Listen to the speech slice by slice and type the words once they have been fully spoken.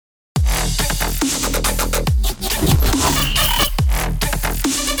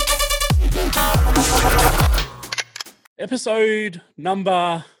Episode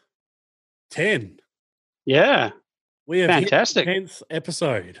number 10. Yeah, We have fantastic. hit the 10th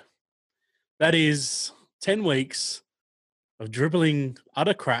episode. That is 10 weeks of dribbling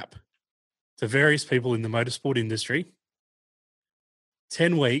utter crap to various people in the motorsport industry.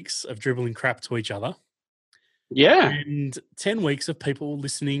 10 weeks of dribbling crap to each other. Yeah, And 10 weeks of people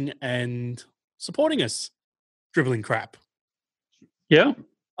listening and supporting us dribbling crap. yeah.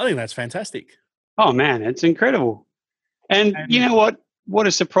 I think that's fantastic. Oh, man, it's incredible. And you know what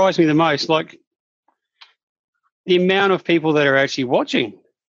has surprised me the most? Like, the amount of people that are actually watching.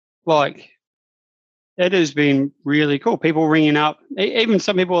 Like, it has been really cool. People ringing up, even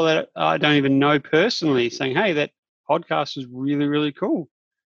some people that I don't even know personally, saying, hey, that podcast is really, really cool.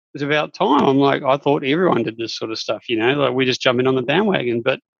 It's about time. I'm like, I thought everyone did this sort of stuff, like we just jump in on the bandwagon.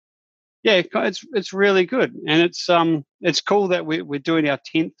 But yeah, it's really good. And it's cool that we're doing our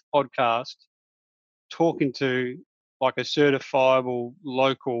 10th podcast talking to like a certifiable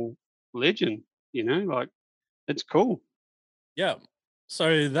local legend, like it's cool. Yeah.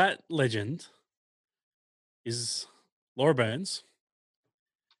 So that legend is Laura Burns.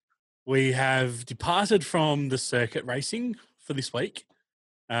 We have departed from the circuit racing for this week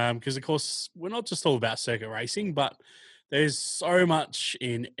because, of course, we're not just all about circuit racing, but there's so much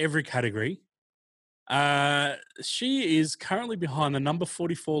in every category. She is currently behind the number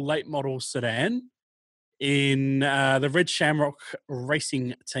 44 late model sedan in the Red Shamrock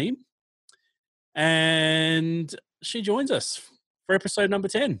Racing team. And she joins us for episode number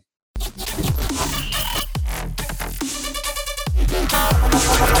 10.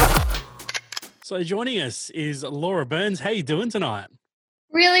 So joining us is Laura Burns. How you doing tonight?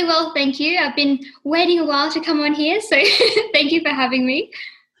 Really well, thank you. I've been waiting a while to come on here, so thank you for having me.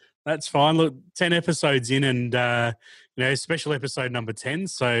 That's fine. Look, 10 episodes in and, special episode number 10,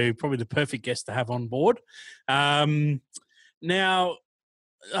 so probably the perfect guest to have on board. Now,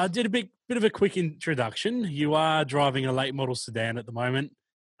 I did a bit of a quick introduction. You are driving a late model sedan at the moment,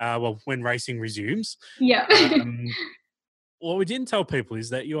 when racing resumes. Yeah. What we didn't tell people is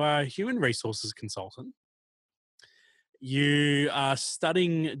that you are a human resources consultant. You are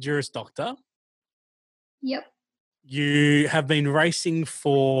studying Juris Doctor. Yep. You have been racing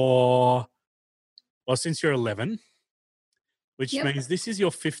since you're 11, which means this is your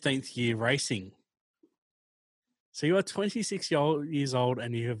 15th year racing. So you are 26 years old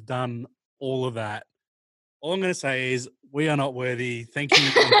and you have done all of that. All I'm going to say is we are not worthy. Thank you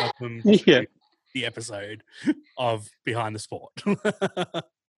and welcome to the episode of Behind the Sport.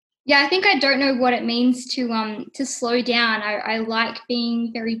 Yeah, I think I don't know what it means to slow down. I like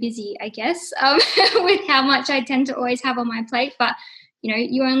being very busy, I guess, with how much I tend to always have on my plate. But,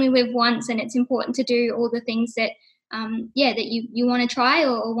 you only live once and it's important to do all the things that, that you want to try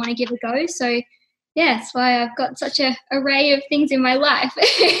or want to give a go. So, yeah, that's why I've got such an array of things in my life.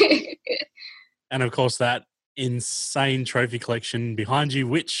 And, of course, that insane trophy collection behind you,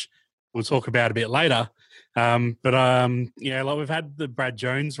 which we'll talk about a bit later. We've had the Brad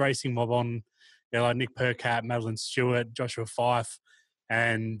Jones racing mob on, like Nick Percat, Madeline Stewart, Joshua Fife,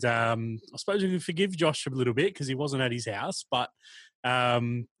 and I suppose we can forgive Josh a little bit because he wasn't at his house, but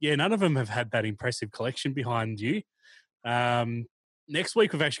none of them have had that impressive collection behind you. Next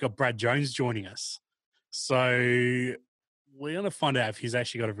week we've actually got Brad Jones joining us, so we're going to find out if he's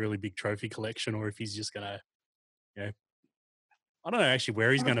actually got a really big trophy collection or if he's just going to, I don't know actually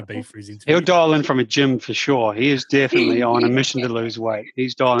where he's going to be for his interview. He'll dial in from a gym for sure. He is definitely on a mission to lose weight.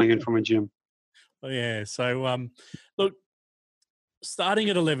 He's dialing in from a gym. Oh, yeah. So, look,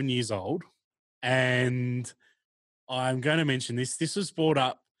 starting at 11 years old, and I'm going to mention this. This was brought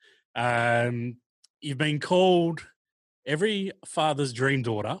up. You've been called every father's dream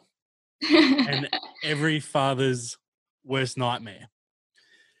daughter and every father's worst nightmare.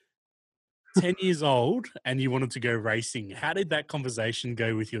 10 years old and you wanted to go racing. How did that conversation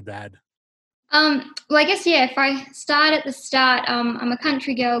go with your dad? Well, I guess, if I start at the start, I'm a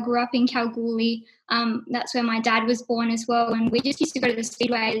country girl, grew up in Kalgoorlie. That's where my dad was born as well. And we just used to go to the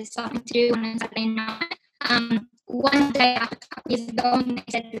speedway as something to do on a Saturday night. One day after a couple years ago, and they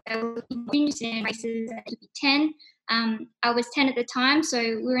said that they were looking for interested in races at 10. I was 10 at the time, so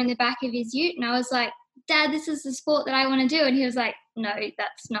we were in the back of his ute, and I was like, Dad, this is the sport that I want to do. And he was like, no,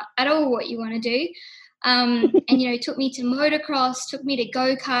 that's not at all what you want to do. Took me to motocross, took me to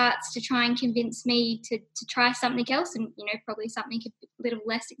go-karts to try and convince me to try something else and, probably something a little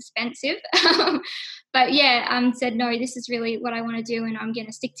less expensive. Said, no, this is really what I want to do and I'm going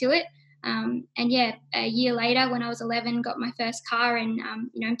to stick to it. A year later when I was 11, got my first car and,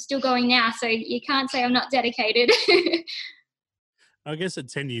 I'm still going now. So you can't say I'm not dedicated. I guess at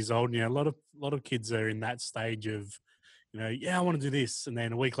 10 years old, a lot of kids are in that stage of, yeah, I want to do this, and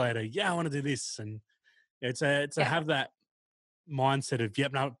then a week later, yeah, I want to do this, and to have that mindset of,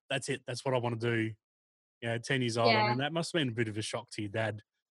 yep, no, that's it, that's what I want to do. 10 years old. I Yeah. mean, that must have been a bit of a shock to your dad.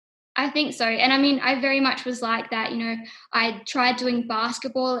 I think so. And I mean, I very much was like that. I tried doing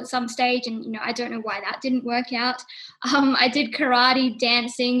basketball at some stage, and, I don't know why that didn't work out. I did karate,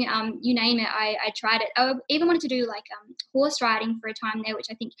 dancing, you name it. I tried it. I even wanted to do like horse riding for a time there, which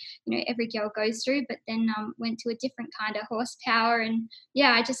I think, every girl goes through, but then went to a different kind of horsepower. And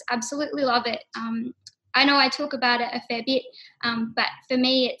yeah, I just absolutely love it. I know I talk about it a fair bit, but for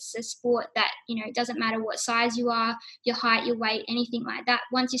me, it's a sport that, it doesn't matter what size you are, your height, your weight, anything like that.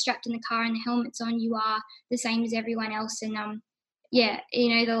 Once you're strapped in the car and the helmet's on, you are the same as everyone else. And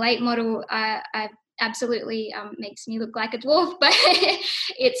the late model absolutely makes me look like a dwarf, but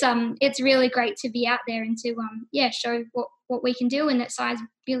it's really great to be out there and to show what we can do, and that size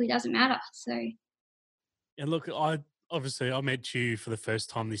really doesn't matter. So. And look, I met you for the first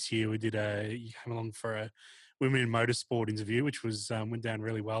time this year. You came along for a Women in Motorsport interview, which was went down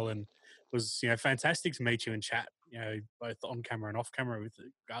really well, and was fantastic to meet you and chat, both on camera and off camera with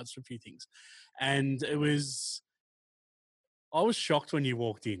regards to a few things. And I was shocked when you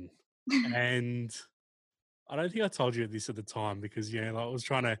walked in, and I don't think I told you this at the time because I was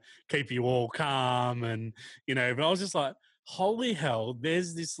trying to keep you all calm, and but I was just like, holy hell,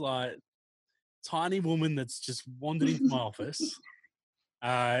 there's this like tiny woman that's just wandered into my office,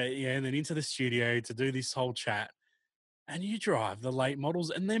 and then into the studio to do this whole chat. And you drive the late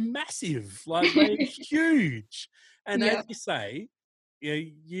models, and they're massive, like they're huge. And as you say,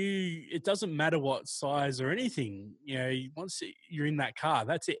 it doesn't matter what size or anything. Once you're in that car,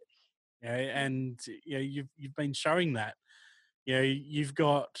 that's it. And you've been showing that. You've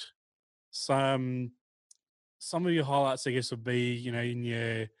got some of your highlights, I guess, would be in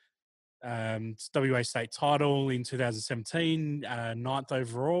your WA state title in 2017, ninth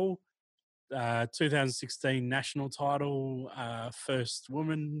overall, 2016 national title, first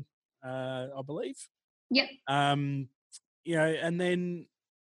woman, I believe. Yep. And then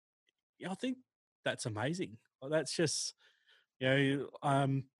I think that's amazing. That's just, I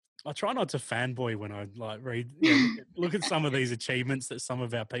try not to fanboy when I like read, look at some of these achievements that some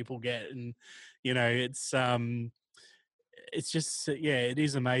of our people get, and it's just, it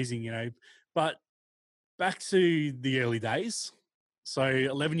is amazing, But back to the early days. So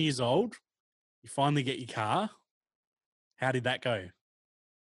 11 years old, you finally get your car. How did that go?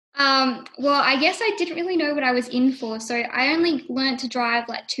 Well, I guess I didn't really know what I was in for. So I only learnt to drive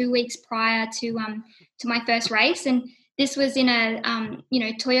like 2 weeks prior to my first race. And this was in a,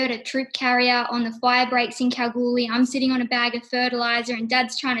 Toyota Troop Carrier on the fire breaks in Kalgoorlie. I'm sitting on a bag of fertilizer, and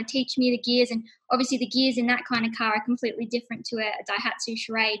Dad's trying to teach me the gears. And obviously the gears in that kind of car are completely different to a Daihatsu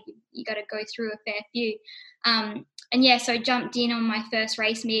Charade. You got to go through a fair few. So I jumped in on my first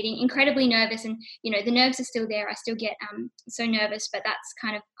race meeting, incredibly nervous. And, the nerves are still there. I still get so nervous, but that's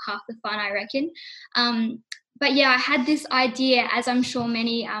kind of half the fun, I reckon. But yeah, I had this idea, as I'm sure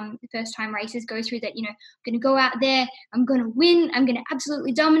many first-time racers go through, that, I'm going to go out there, I'm going to win, I'm going to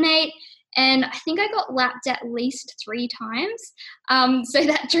absolutely dominate. And I think I got lapped at least 3 times. So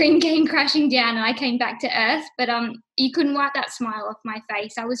that dream came crashing down, and I came back to earth. But you couldn't wipe that smile off my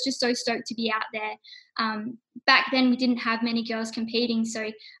face. I was just so stoked to be out there. Back then, we didn't have many girls competing.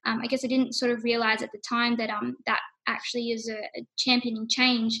 So I guess I didn't sort of realize at the time that that actually is a championing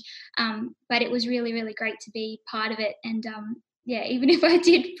change. But it was really, really great to be part of it. And even if I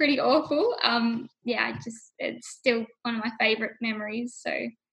did pretty awful, it's still one of my favorite memories. So.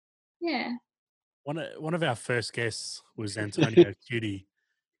 Yeah. One of our first guests was Antonio Cutie,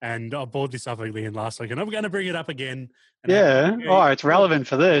 and I brought this up again last week, and I'm going to bring it up again. And it's relevant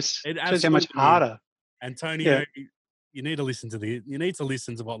for this. It shows how much harder. Antonio, you need to listen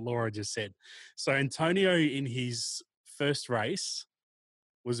to what Laura just said. So Antonio, in his first race,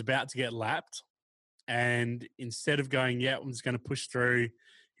 was about to get lapped, and instead of going, I'm just going to push through,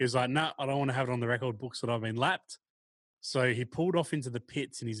 he was like, no, I don't want to have it on the record books that I've been lapped. So he pulled off into the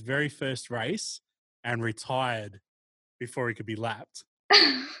pits in his very first race and retired before he could be lapped.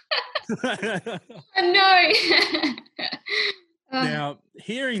 No. Now,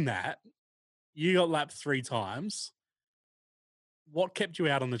 hearing that, you got lapped 3 times. What kept you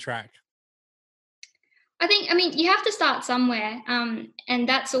out on the track? You have to start somewhere. And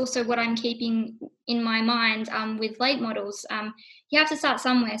that's also what I'm keeping in my mind with late models. You have to start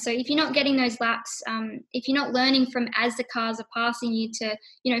somewhere. So if you're not getting those laps, if you're not learning from as the cars are passing you to,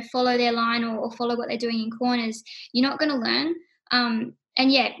 follow their line or follow what they're doing in corners, you're not going to learn.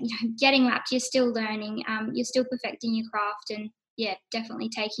 Getting lapped, you're still learning. You're still perfecting your craft. And definitely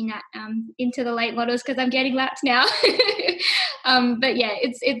taking that into the late models because I'm getting laps now. But yeah,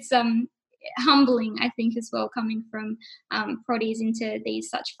 it's humbling, I think, as well, coming from proddies into these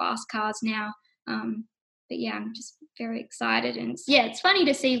such fast cars now. But yeah, I'm just very excited, and it's funny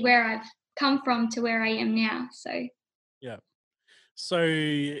to see where I've come from to where I am now. So Yeah.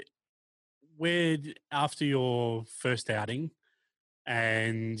 So where after your first outing,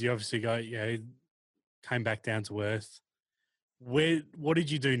 and you obviously came back down to earth, what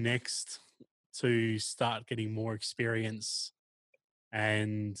did you do next to start getting more experience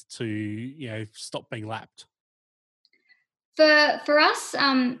and to stop being lapped? For us,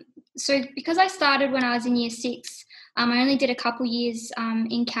 so because I started when I was in year 6, I only did a couple years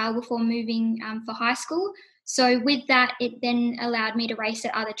in Cal before moving for high school. So with that, it then allowed me to race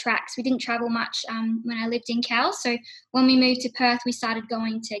at other tracks. We didn't travel much when I lived in Cal. So when we moved to Perth, we started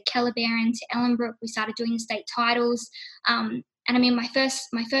going to Kellerberrin, to Ellenbrook. We started doing the state titles. And I mean, my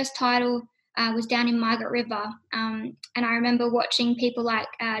first title was down in Margaret River. And I remember watching people like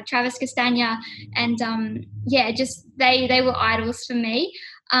Travis Castagna and just they were idols for me.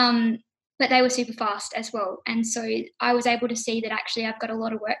 But they were super fast as well. And so I was able to see that actually I've got a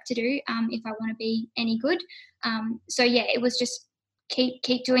lot of work to do if I want to be any good. It was just keep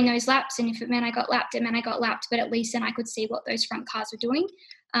doing those laps. And if it meant I got lapped, it meant I got lapped. But at least then I could see what those front cars were doing.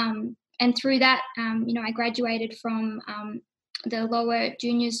 And through that, I graduated from the lower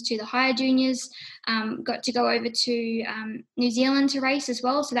juniors to the higher juniors, got to go over to New Zealand to race as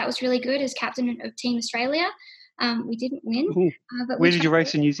well. So that was really good as captain of Team Australia. We didn't win. But where did you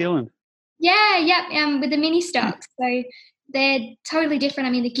race in New Zealand? With the mini stocks. So they're totally different.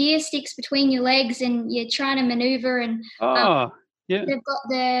 I mean, the gear sticks between your legs and you're trying to maneuver, and they've got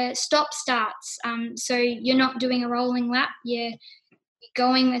the stop starts. So you're not doing a rolling lap. You're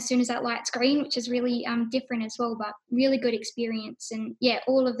going as soon as that light's green, which is really different as well, but really good experience. And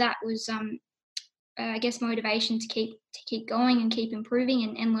all of that was I guess motivation to keep going and keep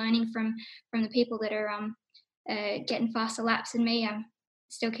improving and learning from the people that are getting faster laps than me. I'm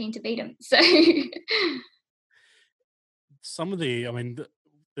still keen to beat them. So some of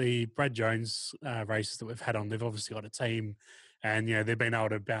the Brad Jones races that we've had on, they've obviously got a team, and they've been able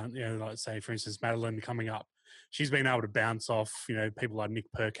to bounce. Like say for instance, Madeline coming up, she's been able to bounce off people like Nick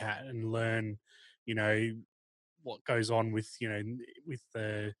Percat and learn what goes on with with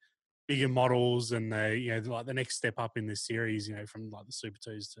the bigger models and the like the next step up in this series, from like the Super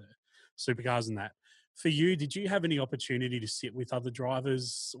 2s to supercars and that. For you, did you have any opportunity to sit with other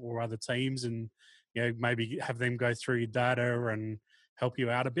drivers or other teams and maybe have them go through your data and help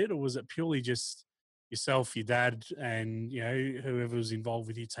you out a bit, or was it purely just yourself, your dad, and whoever was involved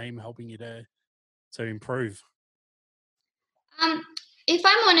with your team helping you to improve? If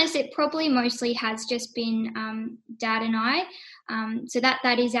I'm honest, it probably mostly has just been Dad and I. So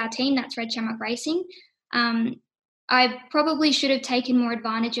that is our team. That's Red Shamrock Racing. I probably should have taken more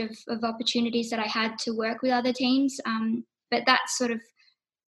advantage of opportunities that I had to work with other teams. But that's sort of,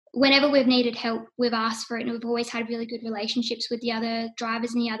 whenever we've needed help, we've asked for it, and we've always had really good relationships with the other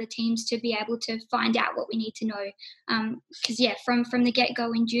drivers and the other teams to be able to find out what we need to know. Because from the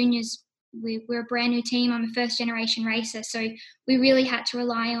get-go in juniors, we're a brand new team. I'm a first generation racer, so we really had to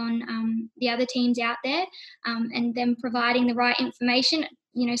rely on the other teams out there and them providing the right information.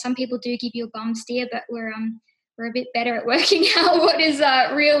 Some people do give you a bum steer, but we're a bit better at working out what is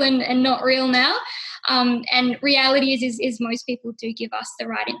real and not real now. And reality is most people do give us the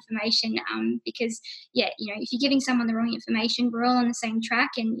right information because if you're giving someone the wrong information, we're all on the same track.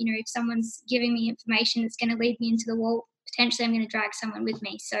 And if someone's giving me information that's going to lead me into the wall, potentially I'm going to drag someone with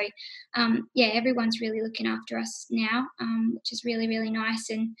me. So everyone's really looking after us now, which is really, really nice.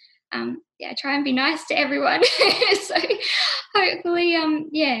 And I try and be nice to everyone. So hopefully,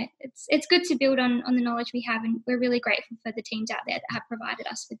 it's good to build on the knowledge we have, and we're really grateful for the teams out there that have provided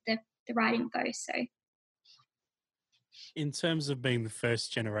us with the right info. So, in terms of being the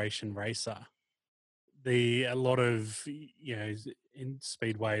first generation racer, a lot of in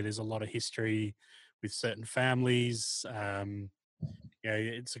Speedway, there's a lot of history with certain families.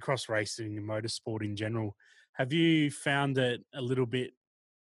 It's across racing and motorsport in general. Have you found it a little bit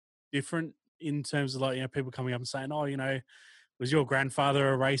different in terms of people coming up and saying, "Oh, was your grandfather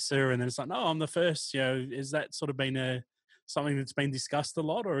a racer?" And then it's like, "No, I'm the first." Is that sort of been something that's been discussed a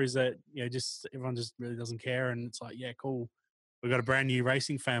lot, or is that just everyone just really doesn't care and it's like, "Yeah, cool, we've got a brand new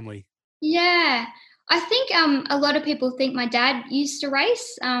racing family"? Yeah, I think a lot of people think my dad used to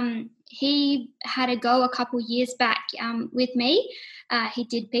race. He had a go a couple years back with me. He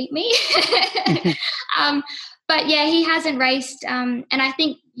did beat me. But he hasn't raced. And I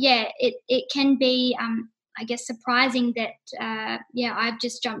think, it can be I guess, surprising that, I've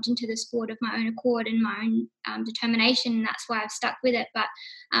just jumped into the sport of my own accord and my own determination. And that's why I've stuck with it. But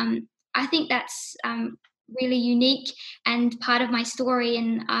I think that's really unique and part of my story.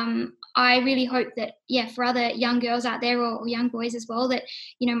 And I really hope that, for other young girls out there or young boys as well that,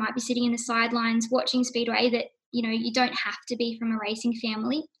 might be sitting in the sidelines watching Speedway, that, you don't have to be from a racing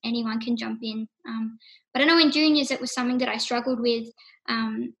family. Anyone can jump in. But I know in juniors, it was something that I struggled with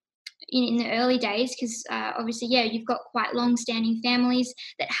in the early days because obviously, you've got quite long-standing families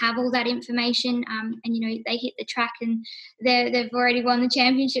that have all that information, and they hit the track and they've already won the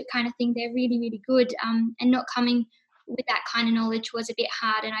championship kind of thing. They're really, really good, and not coming with that kind of knowledge was a bit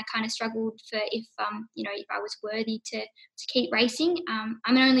hard, and I kind of struggled for if I was worthy to keep racing. I'm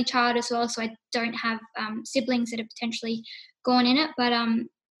an only child as well, so I don't have siblings that have potentially gone in it, but I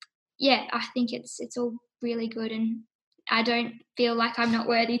think it's all really good, and I don't feel like I'm not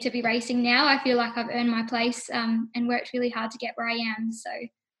worthy to be racing now. I feel like I've earned my place and worked really hard to get where I am.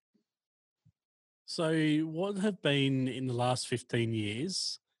 So what have been in the last 15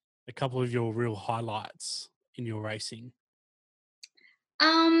 years a couple of your real highlights in your racing?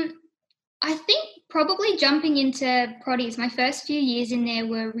 I think probably jumping into Proddies, my first few years in there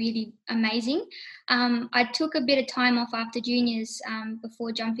were really amazing. I took a bit of time off after juniors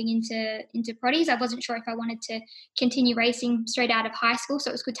before jumping into Proddies. I wasn't sure if I wanted to continue racing straight out of high school,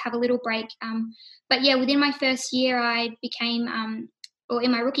 so it was good to have a little break. But within my first year, I became, or in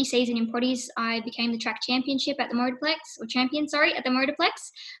my rookie season in Proddies, I became the track championship at the Motorplex, or champion, sorry, at the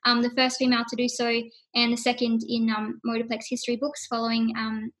Motorplex. The first female to do so, and the second in Motorplex history books, following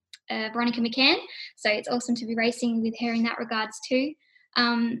Veronica McCann. So it's awesome to be racing with her in that regards too.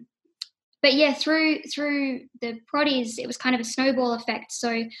 But through the Proddies, it was kind of a snowball effect.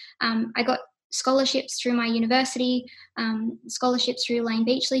 So I got scholarships through my university, scholarships through Lane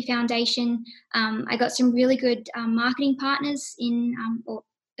Beachley Foundation. I got some really good marketing partners in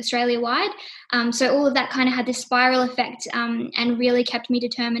Australia-wide. So all of that kind of had this spiral effect and really kept me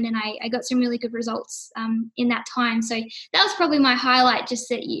determined, and I got some really good results in that time. So that was probably my highlight, just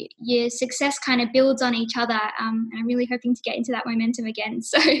that your success kind of builds on each other, and I'm really hoping to get into that momentum again.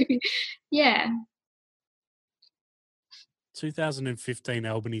 So, yeah. 2015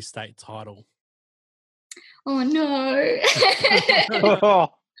 Albany State title. Oh, no.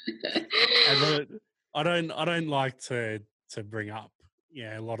 I don't like to bring up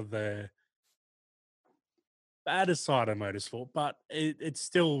a lot of the bad side of motorsport, but it's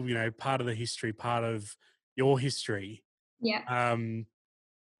still part of the history, part of your history. Yeah.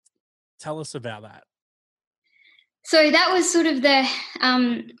 Tell us about that. So that was sort of the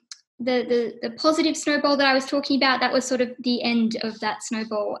positive snowball that I was talking about. That was sort of the end of that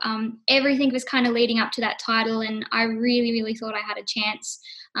snowball. Everything was kind of leading up to that title, and I really, really thought I had a chance.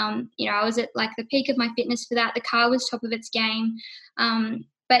 I was at like the peak of my fitness for that. The car was top of its game.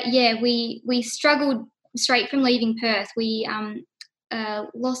 But we struggled straight from leaving Perth. We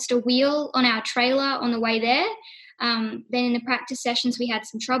lost a wheel on our trailer on the way there. Then in the practice sessions, we had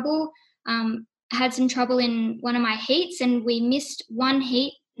some trouble. Had some trouble in one of my heats, and we missed one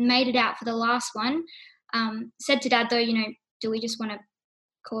heat, made it out for the last one. Said to Dad, though, do we just want to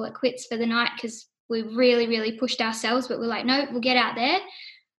call it quits for the night, because we really, really pushed ourselves, but we're like, no, we'll get out there.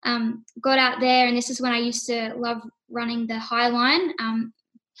 Got out there, and this is when I used to love running the high line.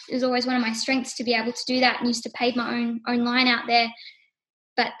 It was always one of my strengths to be able to do that, and used to pave my own line out there.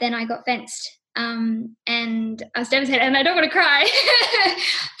 But then I got fenced. And I was devastated, and I don't want to cry.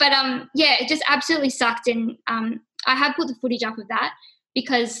 But it just absolutely sucked. And I have put the footage up of that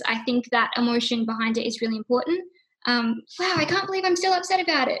because I think that emotion behind it is really important. Wow, I can't believe I'm still upset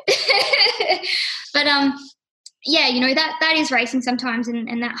about it. But that is racing sometimes,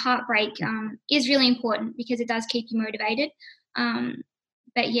 and that heartbreak is really important because it does keep you motivated.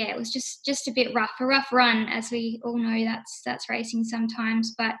 But it was just a bit rough, a rough run, as we all know. That's racing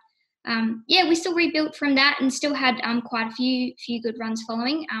sometimes, but we still rebuilt from that, and still had quite a few good runs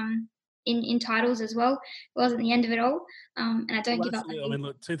following in titles as well. It wasn't the end of it all, and I don't give up. I mean,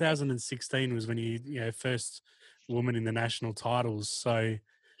 look, 2016 was when you first woman in the national titles. So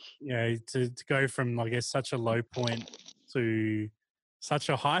to go from, I guess, such a low point to such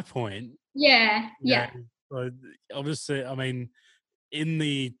a high point. Yeah. Obviously, I mean, in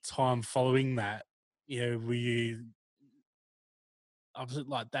the time following that, were you? I was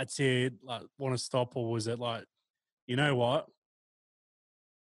like, that's it, like, want to stop, or was it like, you know what?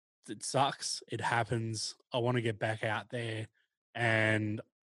 It sucks. It happens. I want to get back out there, and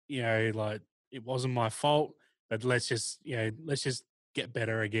like, it wasn't my fault, but let's just get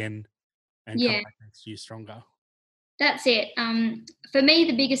better again and come back next year stronger. That's it. For me,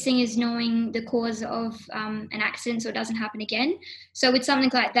 the biggest thing is knowing the cause of an accident so it doesn't happen again. So with something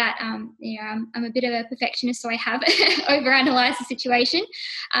like that, I'm a bit of a perfectionist, so I have overanalyzed the situation.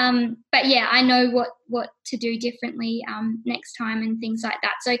 But yeah, I know what to do differently next time and things like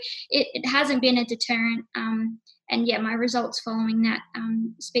that. So it hasn't been a deterrent. And yeah, my results following that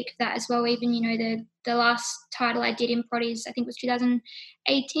speak for that as well. Even, the last title I did in Prodies, I think was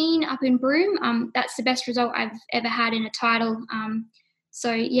 2018 up in Broome. That's the best result I've ever had in a title.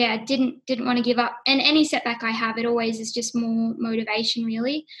 So yeah, didn't want to give up. And any setback I have, it always is just more motivation,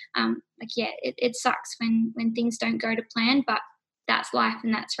 really. It sucks when things don't go to plan, but that's life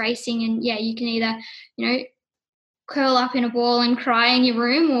and that's racing. And yeah, you can either, curl up in a ball and cry in your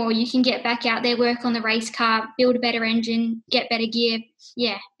room, or you can get back out there, work on the race car, build a better engine, get better gear.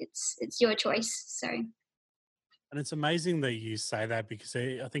 Yeah, it's your choice. So. And it's amazing that you say that, because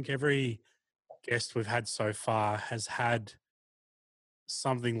I think every guest we've had so far has had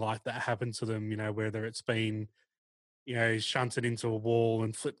something like that happen to them, whether it's been, shunted into a wall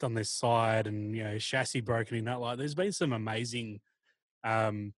and flipped on their side and, chassis broken in that. Like, there's been some amazing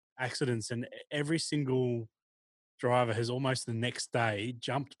accidents, and every single driver has almost the next day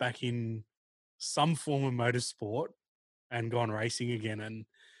jumped back in some form of motorsport and gone racing again. And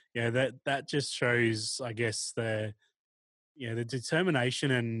that just shows, I guess, the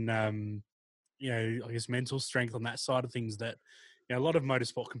determination and I guess mental strength on that side of things that a lot of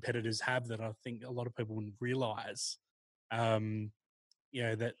motorsport competitors have, that I think a lot of people wouldn't realize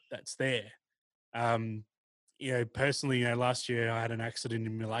that's there. Personally, last year I had an accident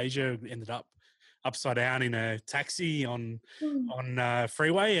in Malaysia, ended up upside down in a taxi on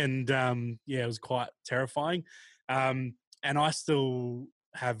freeway, and it was quite terrifying. And I still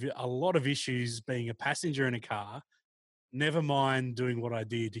have a lot of issues being a passenger in a car, never mind doing what I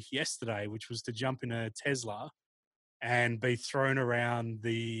did yesterday, which was to jump in a Tesla and be thrown around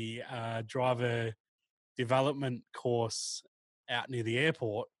the driver development course out near the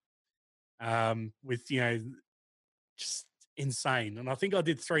airport with, just insane. And I think I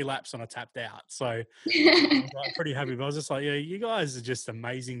did 3 laps and I tapped out. So I was pretty happy. But I was just like, you guys are just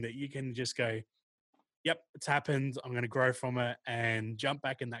amazing that you can just go, yep, it's happened. I'm going to grow from it and jump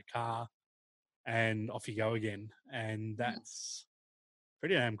back in that car and off you go again. And that's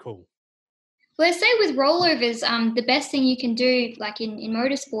pretty damn cool. Well, I say with rollovers, the best thing you can do, like in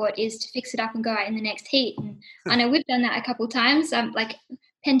motorsport, is to fix it up and go out in the next heat. And I know we've done that a couple of times, like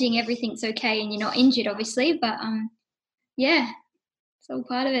pending everything's okay and you're not injured, obviously. But yeah, it's all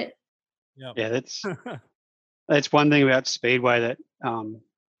part of it. Yep. Yeah, that's one thing about Speedway that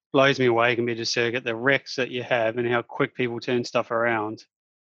blows me away compared to circuit, the wrecks that you have and how quick people turn stuff around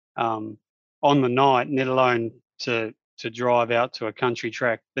on the night, let alone to drive out to a country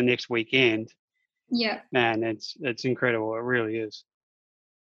track the next weekend. Yeah. Man, it's incredible. It really is.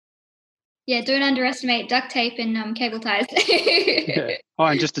 Yeah, don't underestimate duct tape and cable ties. Yeah. Oh,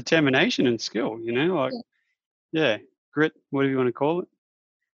 and just determination and skill, yeah, grit, whatever you want to call it.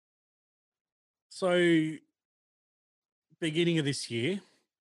 So, beginning of this year,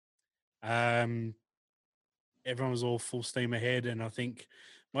 everyone was all full steam ahead, and I think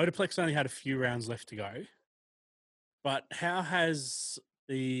Motorplex only had a few rounds left to go. But how has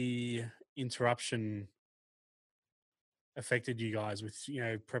the interruption affected you guys with,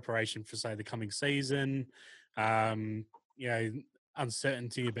 preparation for, say, the coming season,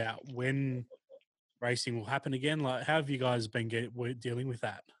 uncertainty about when racing will happen again? Like, how have you guys been dealing with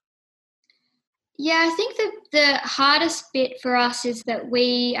that? Yeah, I think the hardest bit for us is that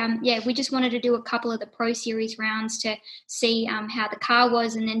we just wanted to do a couple of the Pro Series rounds to see how the car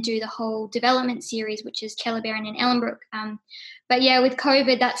was, and then do the whole development series, which is Kellerberrin and Ellenbrook. But yeah, with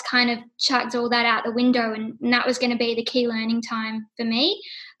COVID, that's kind of chucked all that out the window, and that was going to be the key learning time for me.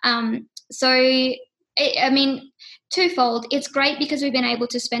 Twofold. It's great because we've been able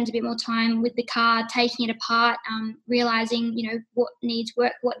to spend a bit more time with the car, taking it apart, realizing, what needs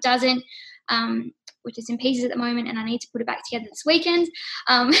work, what doesn't, which is in pieces at the moment, and I need to put it back together this weekend.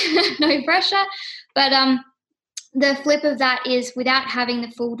 No pressure. But the flip of that is, without having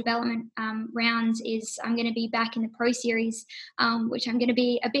the full development rounds, is I'm going to be back in the Pro Series, which I'm going to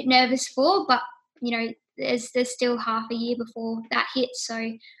be a bit nervous for, but, there's still half a year before that hits.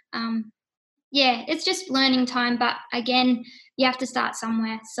 So, yeah, it's just learning time, but again, you have to start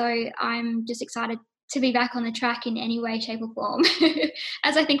somewhere. So I'm just excited to be back on the track in any way, shape or form,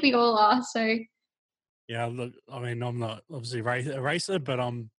 as I think we all are. So yeah, look, I mean, I'm not obviously a racer, but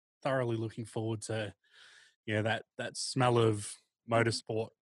I'm thoroughly looking forward to, that smell of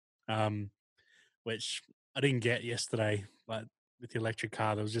motorsport, which I didn't get yesterday, but with the electric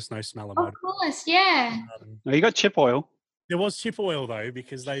car. There was just no smell of Of motor. course, yeah. No, you got chip oil. There was chip oil though,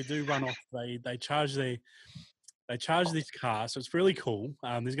 because they do run off. They charge this car, so it's really cool.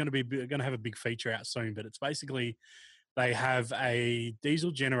 There's going to have a big feature out soon, but it's basically they have a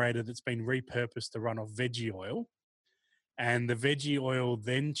diesel generator that's been repurposed to run off veggie oil, and the veggie oil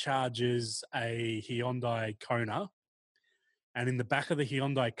then charges a Hyundai Kona. And in the back of the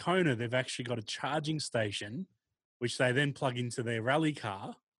Hyundai Kona, they've actually got a charging station, which they then plug into their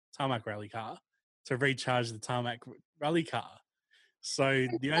tarmac rally car, to recharge the tarmac rally car. So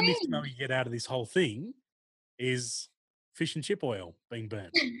the only smell you get out of this whole thing is fish and chip oil being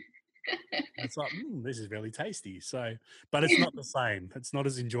burnt. It's like, this is really tasty. So, but it's not the same. It's not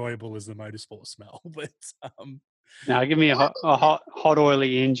as enjoyable as the motorsport smell. But Now, give me a hot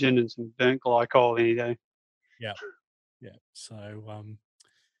oily engine and some burnt glycol any day. yeah. So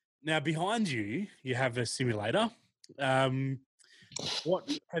now behind you, you have a simulator. What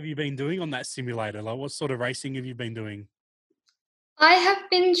have you been doing on that simulator? Like, what sort of racing have you been doing? I have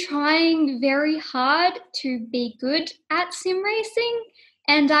been trying very hard to be good at sim racing,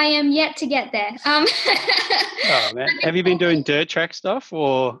 and I am yet to get there. Oh man, have you been doing dirt track stuff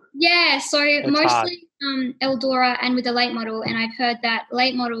or? Yeah, so It's hard. mostly Eldora and with the late model, and I've heard that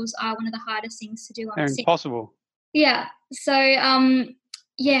late models are one of the hardest things to do on They're sim. impossible. Yeah, so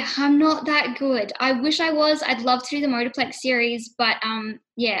yeah, I'm not that good. I wish I was. I'd love to do the Motorplex series, but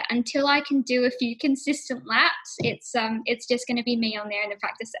yeah, until I can do a few consistent laps, it's just going to be me on there in the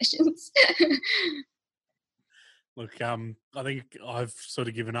practice sessions. Look, I think I've sort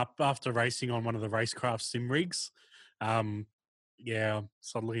of given up after racing on one of the Racecraft sim rigs. Yeah,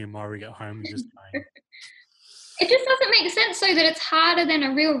 suddenly in my rig at home, just going. It just doesn't make sense, though, that it's harder than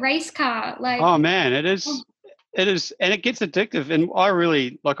a real race car. Like, Oh man, it is, and it gets addictive. And I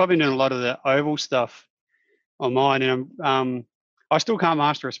really I've been doing a lot of the oval stuff on mine, and I still can't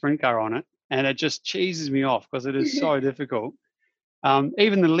master a sprint car on it, and it just cheeses me off because it is so difficult.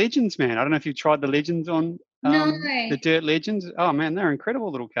 Even the Legends, man. I don't know if you've tried the Legends on no. the Dirt Legends. Oh man, they're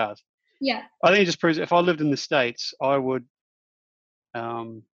incredible little cars. Yeah. I think it just proves if I lived in the States, I would.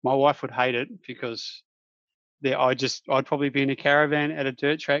 My wife would hate it because I'd probably be in a caravan at a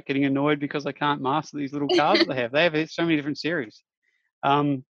dirt track getting annoyed because I can't master these little cars that they have. They have so many different series.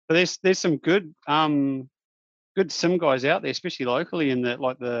 But there's some good sim guys out there, especially locally in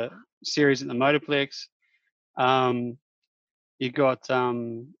the series at the Motorplex. You got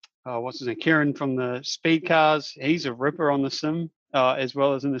what's his name, Kieran from the Speed Cars. He's a ripper on the sim as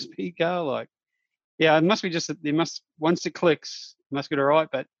well as in the speed car. Like, yeah, it must be just that once it clicks, it must get all right.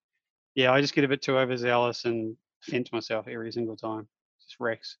 But yeah, I just get a bit too overzealous and fence myself every single time. Just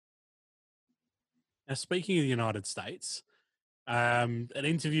wrecks. Now, speaking of the United States, an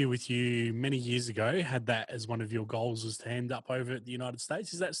interview with you many years ago had that as one of your goals, was to end up over at the United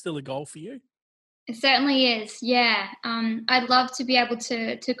States. Is that still a goal for you? It certainly is, yeah. I'd love to be able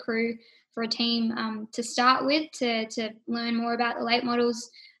to crew for a team to start with, to learn more about the late models.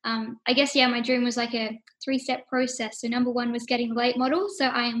 I guess, yeah, my dream was like a 3-step process. So number one was getting the late model. So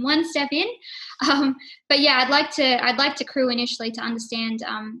I am one step in. But yeah, I'd like to crew initially to understand,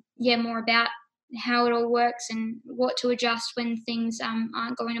 more about how it all works and what to adjust when things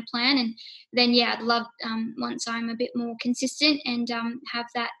aren't going to plan. And then, yeah, I'd love, once I'm a bit more consistent and have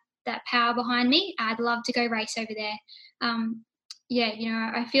that power behind me, I'd love to go race over there.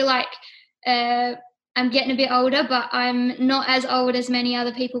 I feel like I'm getting a bit older, but I'm not as old as many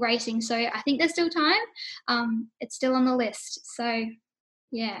other people racing. So I think there's still time. It's still on the list. So,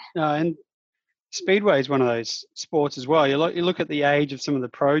 yeah. And Speedway is one of those sports as well. You look at the age of some of the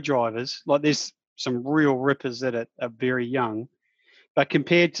pro drivers, like there's some real rippers that are very young. But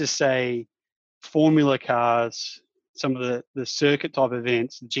compared to, say, Formula cars, some of the circuit type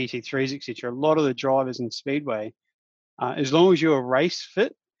events, the GT3s, etc., a lot of the drivers in Speedway, as long as you're race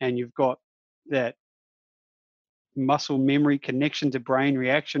fit and you've got that muscle memory connection to brain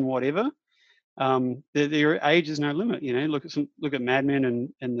reaction, whatever, their age is no limit. You know, look at Mad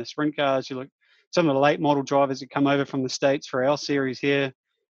Men and the sprint cars. You look some of the late model drivers that come over from the States for our series here.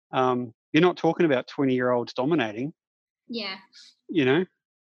 You're not talking about 20-year-olds dominating. Yeah. You know.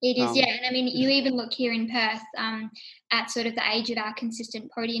 It is, yeah. And I mean, you even look here in Perth at sort of the age of our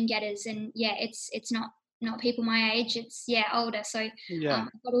consistent podium getters, and yeah, it's not people my age. It's older. So yeah,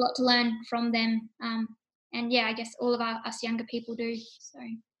 I've got a lot to learn from them. And yeah, I guess all of us younger people do. So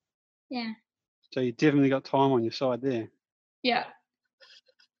yeah. So you definitely got time on your side there. Yeah.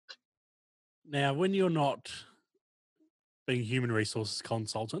 Now, when you're not being human resources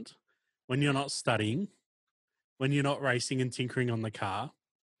consultant, when you're not studying, when you're not racing and tinkering on the car,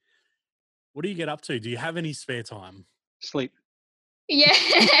 what do you get up to? Do you have any spare time? Sleep.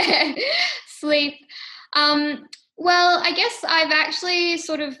 Yeah, sleep. Well, I guess I've actually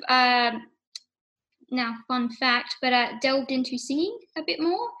sort of now fun fact, but delved into singing a bit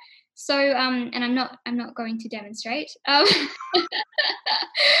more. So, and I'm not going to demonstrate.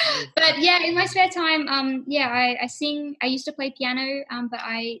 But yeah, in my spare time, yeah, I sing. I used to play piano, but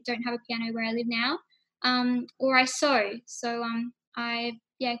I don't have a piano where I live now. Or I sew. So I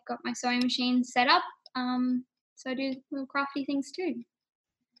yeah got my sewing machine set up. So I do little crafty things too.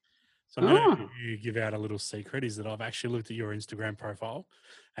 So I'm going Oh, to give out a little secret is that I've actually looked at your Instagram profile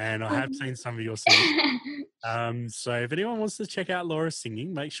and I have Um, seen some of your singing. So if anyone wants to check out Laura's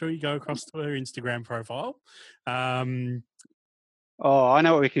singing, make sure you go across to her Instagram profile. Um, I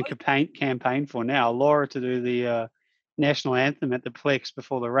know what we can campaign for now. Laura to do the national anthem at the Plex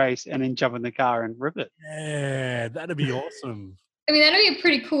before the race, and then jump in the car and rip it. yeah, that'd be awesome. I mean, that'd be a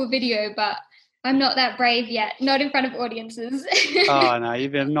pretty cool video, but I'm not that brave yet. Not in front of audiences. Oh no, you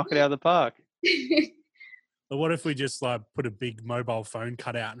better knock it out of the park. But what if we just like put a big mobile phone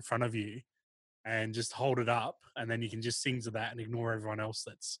cutout in front of you and just hold it up, and then you can just sing to that and ignore everyone else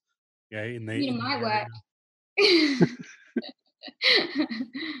that's in the You know, my area. work.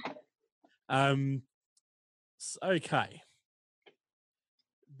 Um, okay.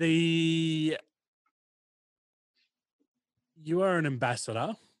 You are an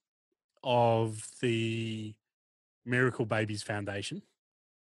ambassador of the Miracle Babies Foundation.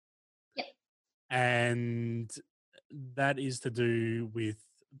 Yep. And that is to do with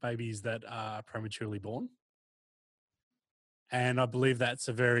babies that are prematurely born. And I believe that's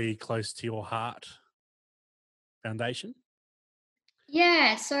a very close to your heart foundation.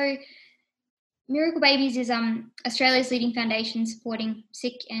 Yeah, so Miracle Babies is Australia's leading foundation supporting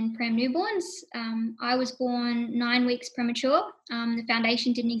sick and prem newborns. I was born 9 weeks premature. The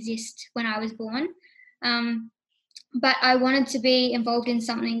foundation didn't exist when I was born. But I wanted to be involved in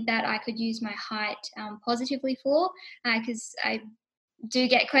something that I could use my height positively for, because I do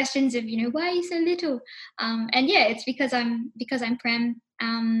get questions of, why are you so little? And yeah, it's because I'm prem.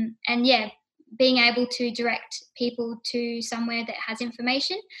 And yeah, being able to direct people to somewhere that has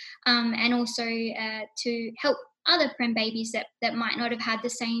information, and also to help other prem babies that might not have had the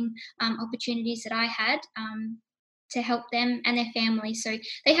same opportunities that I had, to help them and their families. So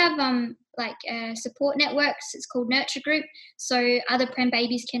they have like support networks. It's called Nurture Group. So other prem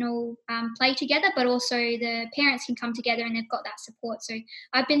babies can all play together, but also the parents can come together and they've got that support. So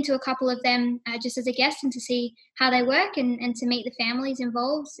I've been to a couple of them just as a guest and to see how they work, and to meet the families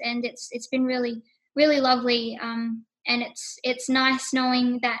involved. And it's been really, really lovely. And it's nice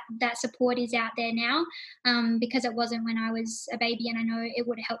knowing that support is out there now, because it wasn't when I was a baby, and I know it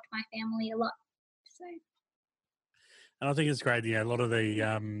would have helped my family a lot. So. And I think it's great. A lot of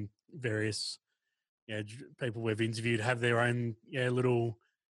the various people we've interviewed have their own little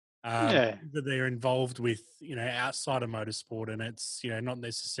Yeah, that they're involved with outside of motorsport, and it's not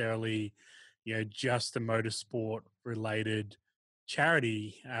necessarily just a motorsport related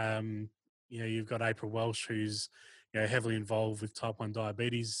charity. You've got April Welsh, who's heavily involved with type 1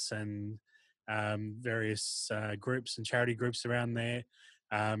 diabetes and various groups and charity groups around there.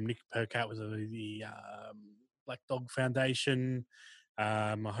 Nick Percat was the Black Dog Foundation.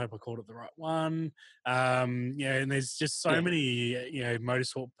 I hope I called it the right one. And there's just so many,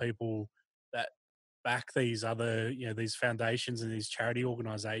 motorsport people that back these other, these foundations and these charity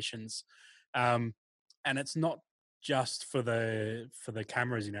organizations. And it's not just for the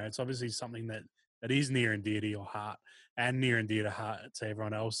cameras, it's obviously something that is near and dear to your heart and near and dear to heart to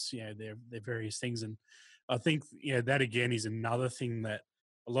everyone else, their various things. And I think, that again is another thing that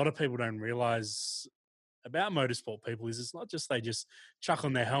a lot of people don't realize about motorsport people is it's not just they just chuck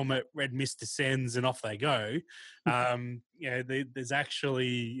on their helmet, red mist descends, and off they go. There's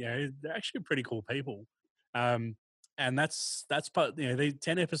actually, they're actually pretty cool people. And that's but they're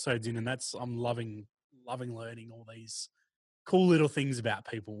 10 episodes in, and that's I'm loving learning all these cool little things about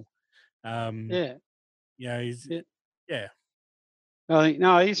people. yeah, yeah. Yeah. I think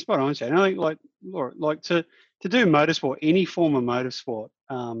no, he's spot on, Shane. I think like Laura, like to do motorsport, any form of motorsport,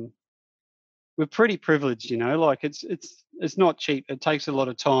 we're pretty privileged, like it's not cheap. It takes a lot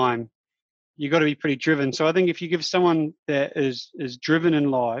of time. You got to be pretty driven. So I think if you give someone that is driven in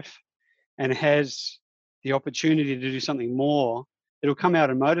life and has the opportunity to do something more, it'll come out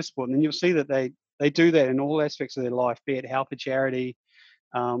in motorsport, and then you'll see that they do that in all aspects of their life, be it help a charity,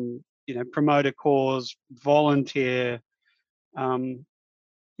 promote a cause, volunteer.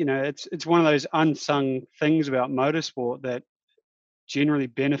 It's one of those unsung things about motorsport that generally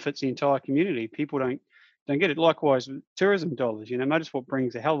benefits the entire community. People don't get it. Likewise with tourism dollars, motorsport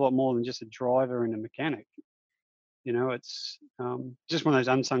brings a hell of a lot more than just a driver and a mechanic. You know, it's just one of those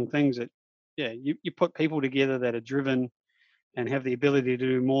unsung things that, yeah, you put people together that are driven and have the ability to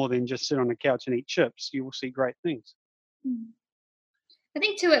do more than just sit on the couch and eat chips, you will see great things. Mm. I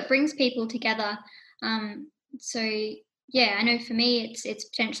think too it brings people together. Um, so yeah, I know for me it's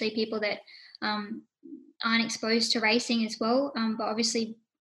potentially people that um, aren't exposed to racing as well. But obviously,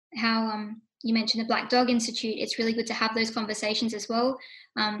 how you mentioned the Black Dog Institute, it's really good to have those conversations as well.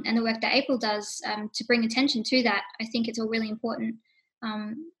 And the work that April does to bring attention to that, I think it's all really important.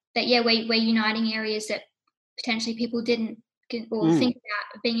 That yeah, we're uniting areas that potentially people didn't or Mm, think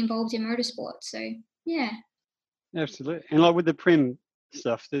about being involved in motorsport. So yeah. absolutely. And like with the Prem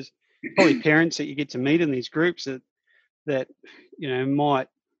stuff, there's probably parents that you get to meet in these groups that might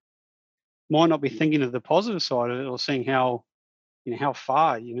not be thinking of the positive side of it or seeing how how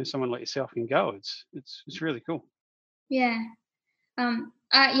far someone like yourself can go. It's really cool. Yeah.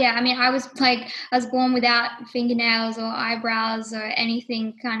 Yeah, I mean, I was born without fingernails or eyebrows or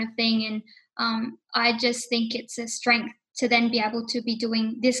anything kind of thing. And I just think it's a strength to then be able to be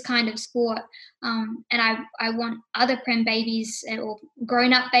doing this kind of sport. And I want other Prem babies or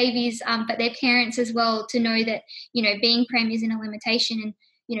grown up babies, but their parents as well to know that, being Prem isn't a limitation.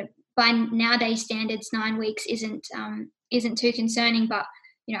 And, by nowadays standards, 9 weeks isn't too concerning, but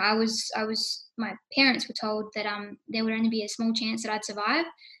my parents were told that there would only be a small chance that I'd survive.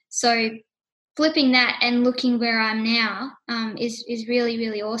 So flipping that and looking where I'm now is really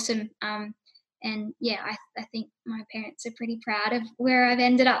really awesome. And yeah, I think my parents are pretty proud of where I've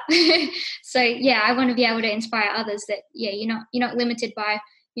ended up. So yeah, I want to be able to inspire others that yeah, you're not limited by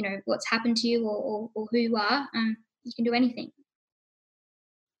what's happened to you or who you are. You can do anything.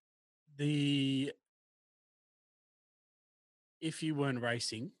 The If you weren't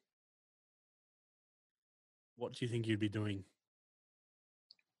racing, what do you think you'd be doing?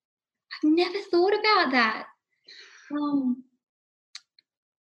 I've never thought about that. Um,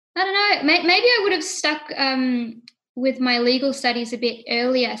 I don't know. Maybe I would have stuck with my legal studies a bit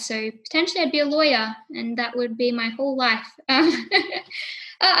earlier. So potentially I'd be a lawyer, and that would be my whole life.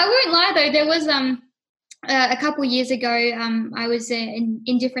 I won't lie though. There was a couple of years ago. I was in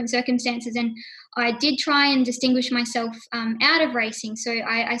different circumstances, and I did try and distinguish myself out of racing. So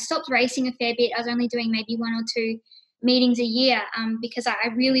I stopped racing a fair bit. I was only doing maybe one or two meetings a year because I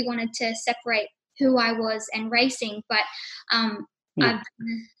really wanted to separate who I was and racing. But Hmm. I've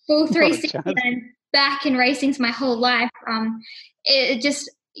full What a 360 chance. and back in racing's my whole life. It just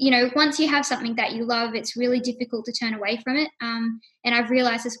once you have something that you love, it's really difficult to turn away from it. And I've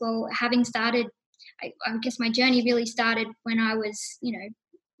realized as well, having started, I guess my journey really started when I was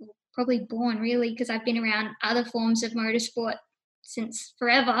probably born, really, because I've been around other forms of motorsport since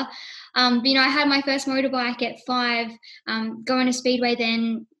forever. I had my first motorbike at 5, going to Speedway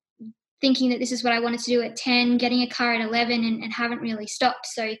then, thinking that this is what I wanted to do at 10, getting a car at 11, and haven't really stopped.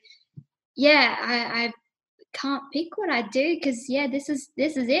 So yeah, I can't pick what I do because yeah, this is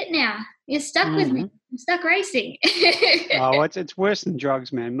it now. You're stuck with me. Hmm. I'm stuck racing. Oh, it's worse than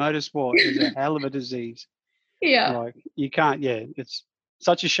drugs, man. Motorsport is a hell of a disease. Yeah. Like you can't. Yeah, it's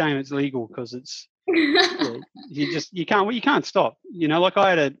such a shame it's legal because it's yeah. You can't stop. Like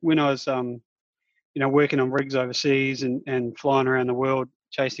I had when I was working on rigs overseas and flying around the world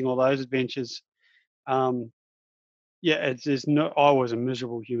chasing all those adventures. Um, yeah, it's no. I was a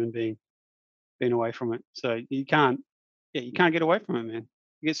miserable human being being away from it. So you can't. Yeah, you can't get away from it, man.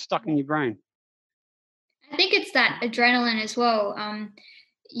 You get stuck in your brain. I think it's that adrenaline as well.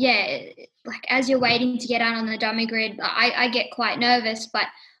 Yeah, like as you're waiting to get out on the dummy grid, I get quite nervous, but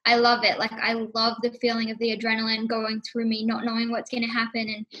I love it. Like I love the feeling of the adrenaline going through me, not knowing what's going to happen.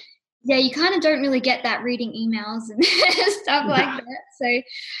 And yeah, you kind of don't really get that reading emails and stuff like No, that. So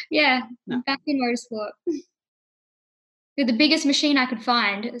yeah, no. I'm back in motorsport with the biggest machine I could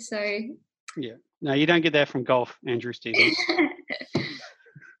find. So Yeah. No, you don't get that from golf, Andrew Stevens.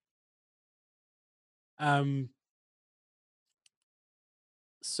 Um,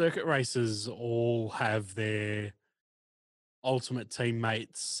 Circuit races all have their ultimate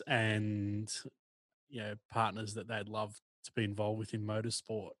teammates and partners that they'd love to be involved with in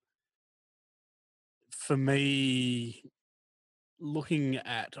motorsport. For me, looking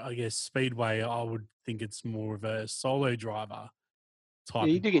at I guess Speedway, I would think it's more of a solo driver Yeah, type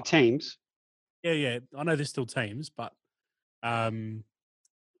you do get environment. teams. Yeah. I know there's still teams, but um,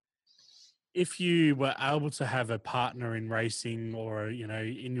 if you were able to have a partner in racing or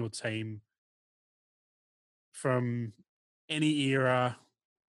in your team from any era,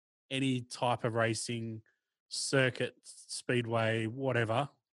 any type of racing, circuit, speedway, whatever,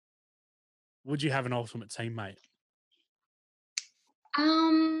 would you have an ultimate teammate?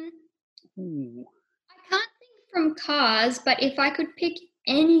 um, Ooh. I can't think from cars, but if I could pick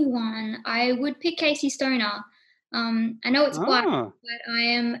anyone, I would pick Casey Stoner. I know it's biased, Oh, but I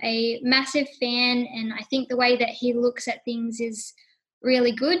am a massive fan, and I think the way that he looks at things is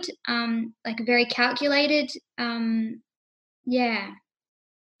really good, like very calculated. Yeah.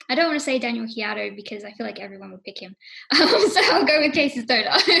 I don't want to say Daniel Ricciardo because I feel like everyone would pick him. So I'll go with Casey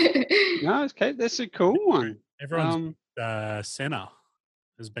Stoner. no, okay, that's a cool one. Everyone's Senna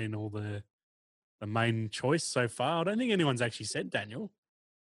has been all the main choice so far. I don't think anyone's actually said Daniel.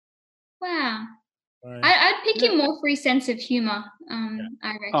 Wow. So, I'd pick Yeah. him more for his sense of humour, I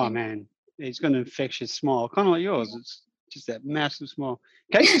reckon. Oh man, he's got an infectious smile, kind of like yours. It's just that massive smile.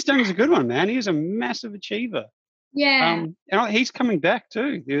 Casey Stoner's a good one, man. He is a massive achiever. Yeah. And he's coming back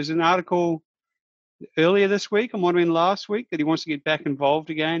too. There was an article earlier this week, or might have been last week, that he wants to get back involved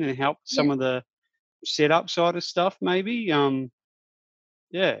again and help some Yeah. of the setup side of stuff, maybe. Yeah.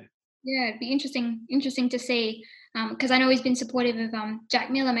 Yeah, it'd be interesting to see, because I know he's been supportive of Jack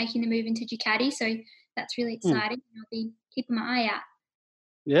Miller making the move into Ducati, so that's really Hmm. exciting. I'll be keeping my eye out.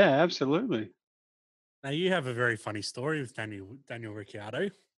 Yeah, absolutely. now you have a very funny story with Daniel Ricciardo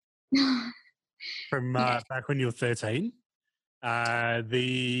from Yes. back when you were 13.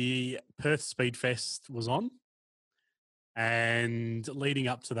 The Perth Speed Fest was on, and leading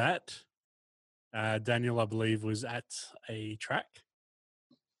up to that, Daniel, I believe, was at a track,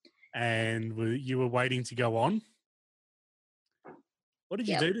 and you were waiting to go on. What did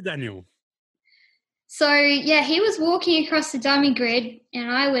you Yep. do to Daniel? So yeah, he was walking across the dummy grid, and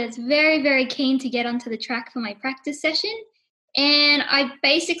I was very, very keen to get onto the track for my practice session. And I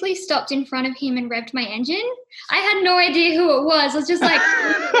basically stopped in front of him and revved my engine. I had no idea who it was. I was just like,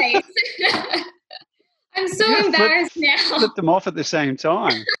 I'm so You embarrassed now. flipped them off at the same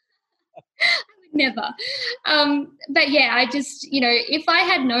time. Never. But yeah, I just, if I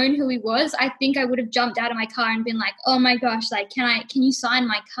had known who he was, I think I would have jumped out of my car and been like, oh my gosh, like, can you sign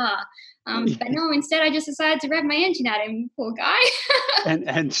my car? But no, instead I just decided to rev my engine at him, poor guy.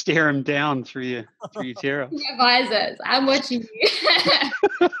 and stare him down through your tear ups. My visors, I'm watching you.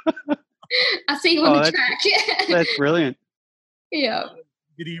 I'll see you on the track. That's brilliant. Yeah.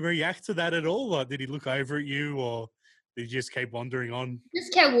 Did he react to that at all? Or did he look over at you, or did he just keep wandering on?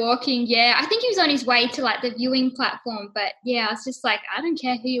 Just kept walking, yeah. I think he was on his way to like the viewing platform, but yeah, I was just like, I don't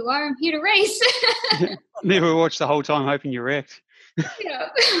care who you are, I'm here to race. Never watched the whole time hoping you wrecked. Yeah.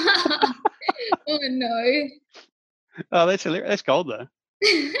 Oh no. Oh, that's hilarious. That's gold though.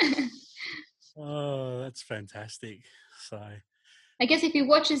 Oh, that's fantastic. So I guess if he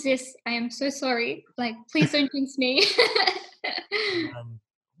watches this, I am so sorry. Like, please don't jinx me.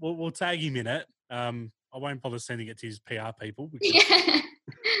 we'll tag him in it. I won't bother sending it to his PR people. Because,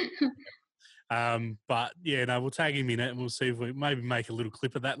 Yeah. but yeah, no, we'll tag him in it, and we'll see if we maybe make a little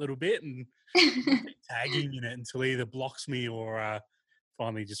clip of that little bit and tag him in it until he either blocks me or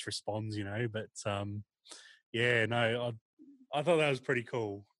finally just responds, But yeah, no, I thought that was pretty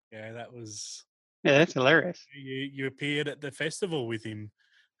cool. Yeah, that was. Yeah, that's hilarious. You appeared at the festival with him,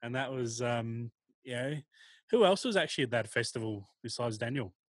 and that was who else was actually at that festival besides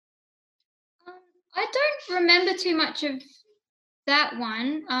Daniel? I don't remember too much of that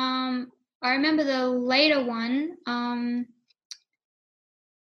one. I remember the later one,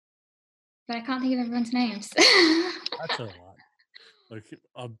 but I can't think of everyone's names. That's all right. Look,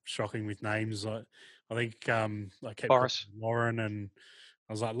 I'm shocking with names. I think I kept Boris. Lauren, and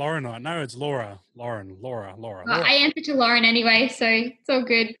I was like, Lauren. No, it's Laura. Lauren. Laura. I answered to Lauren anyway, so it's all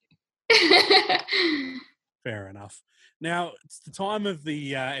good. Fair enough. Now it's the time of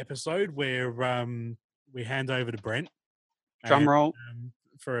the episode where we hand over to Brent. Drum roll.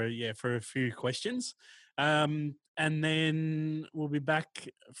 For a few questions, and then we'll be back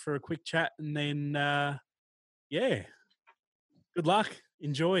for a quick chat, and then good luck,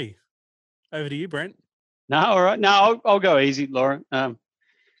 enjoy. Over to you, Brent. No, all right. No, I'll go easy, Laura.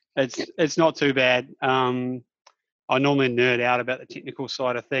 It's not too bad. I normally nerd out about the technical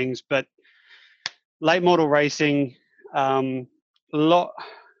side of things, but late model racing,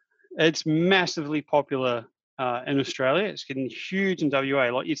 it's massively popular in Australia. It's getting huge in WA.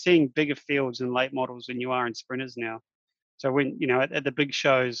 Like, you're seeing bigger fields in late models than you are in sprinters now. So when at the big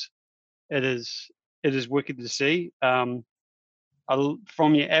shows, it is wicked to see. From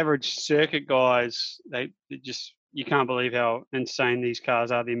your average circuit guys, they just, you can't believe how insane these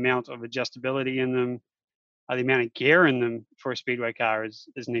cars are. The amount of adjustability in them, the amount of gear in them for a speedway car is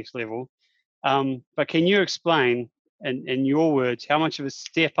next level. But can you explain, in your words, how much of a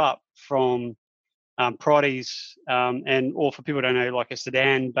step up from Proddy's or for people who don't know, like a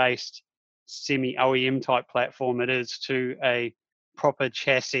sedan-based semi-OEM type platform it is to a proper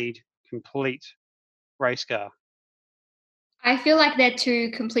chassis complete race car? I feel like they're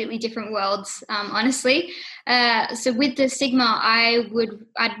two completely different worlds, honestly. So with the Sigma, I'd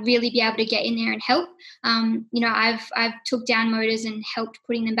really be able to get in there and help. I've took down motors and helped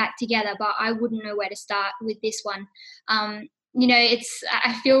putting them back together, but I wouldn't know where to start with this one. I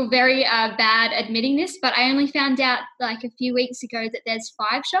feel very bad admitting this, but I only found out like a few weeks ago that there's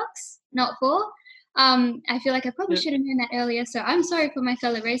 5 shocks, not 4. I feel like I probably should have known that earlier, so I'm sorry for my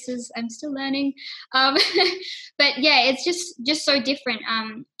fellow racers. I'm still learning. Um, but yeah, it's just so different.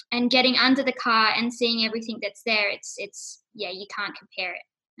 And getting under the car and seeing everything that's there, it's you can't compare it.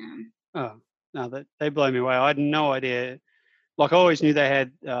 Oh, no, they blow me away. I had no idea. Like, I always knew they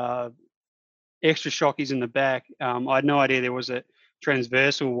had extra shockies in the back. I had no idea there was a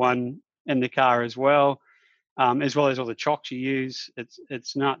transversal one in the car as well as all the chocks you use.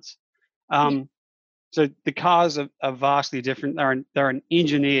 It's nuts. So the cars are vastly different. They're an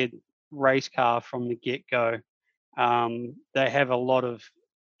engineered race car from the get-go. They have a lot of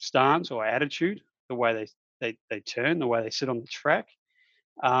stance or attitude, the way they turn, the way they sit on the track,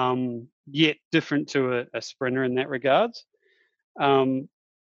 yet different to a sprinter in that regards. How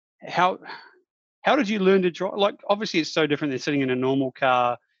did you learn to drive? Like, obviously, it's so different than sitting in a normal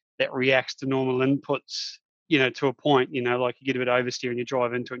car that reacts to normal inputs, to a point. Like, you get a bit of oversteer and you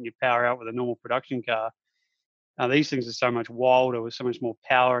drive into it and you power out with a normal production car. These things are so much wilder with so much more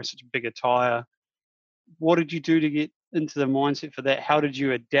power, such a bigger tire. What did you do to get into the mindset for that? How did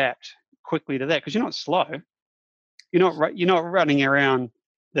you adapt quickly to that? Because you're not slow. You're not running around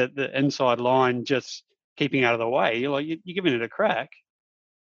the inside line just keeping out of the way. You're giving it a crack.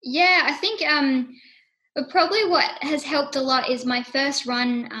 Yeah, I think but probably what has helped a lot is my first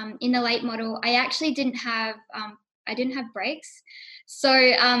run in the late model. I actually didn't have brakes,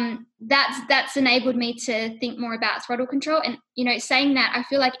 so that's enabled me to think more about throttle control. And saying that, I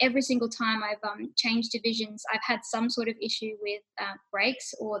feel like every single time I've changed divisions, I've had some sort of issue with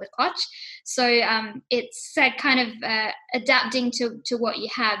brakes or the clutch. So it's kind of adapting to what you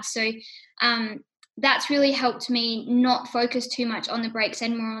have. So that's really helped me not focus too much on the brakes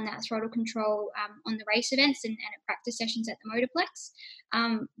and more on that throttle control on the race events and at practice sessions at the Motorplex.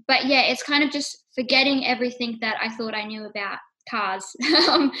 But yeah, it's kind of just forgetting everything that I thought I knew about cars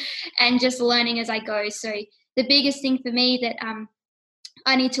and just learning as I go. So the biggest thing for me that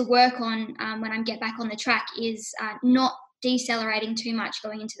I need to work on when I get back on the track is not decelerating too much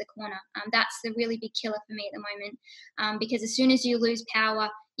going into the corner. That's the really big killer for me at the moment, because as soon as you lose power,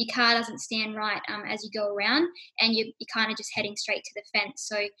 your car doesn't stand right as you go around, and you're kind of just heading straight to the fence.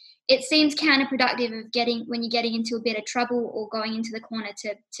 So it seems counterproductive when you're getting into a bit of trouble or going into the corner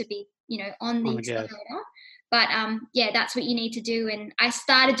to be on the accelerator. But that's what you need to do. And I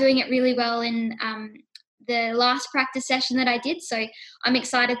started doing it really well in the last practice session that I did. So I'm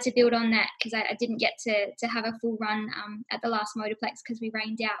excited to build on that, because I didn't get to have a full run at the last Motorplex because we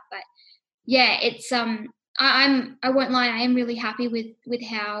rained out. But yeah, it's I won't lie, I am really happy with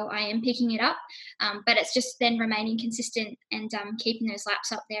how I am picking it up. But it's just then remaining consistent and keeping those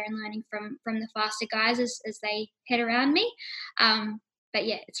laps up there and learning from the faster guys as they head around me. But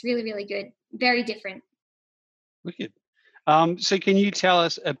yeah, it's really, really good. Very different. Wicked. So can you tell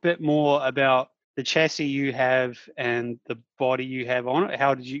us a bit more about the chassis you have and the body you have on it?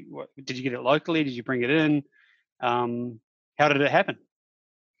 How did you get it locally? Did you bring it in? How did it happen?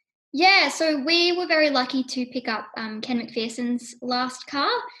 Yeah, so we were very lucky to pick up Ken McPherson's last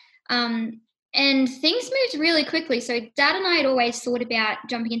car, and things moved really quickly. So Dad and I had always thought about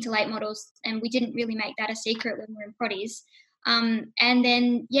jumping into late models, and we didn't really make that a secret when we were in Proddies. And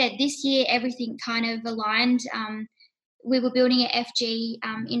then, this year everything kind of aligned. We were building an FG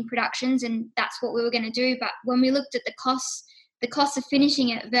in productions, and that's what we were going to do. But when we looked at the costs of finishing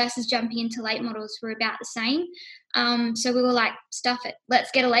it versus jumping into late models were about the same. So we were like, stuff it,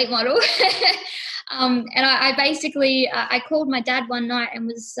 let's get a late model. And I basically, I called my dad one night and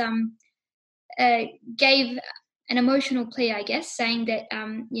was gave an emotional plea, I guess, saying that,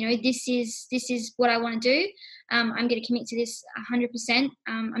 this is what I want to do. I'm going to commit to this 100%.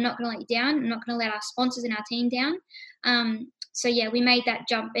 I'm not going to let you down. I'm not going to let our sponsors and our team down. So yeah, we made that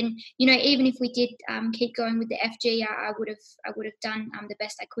jump, and even if we did keep going with the FG, I would have done the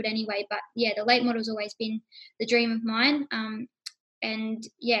best I could anyway. But yeah, the late model's always been the dream of mine, and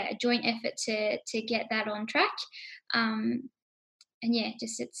yeah, a joint effort to get that on track. And yeah,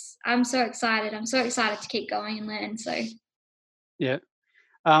 I'm so excited. I'm so excited to keep going and learn. So yeah.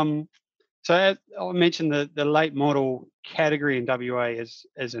 So I mentioned the late model category in WA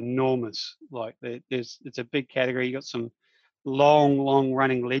is enormous. Like it's a big category. You got some long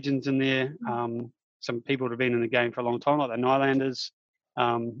running legends in there. Some people that have been in the game for a long time, like the Nylanders.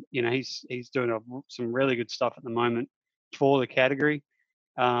 He's doing some really good stuff at the moment. for the category.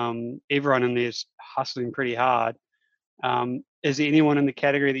 Everyone in there's hustling pretty hard. Is there anyone in the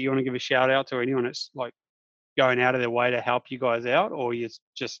category that you want to give a shout out to, or anyone that's like going out of their way to help you guys out, or you're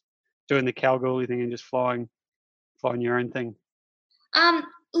just doing the Kalgoorlie thing and just flying your own thing?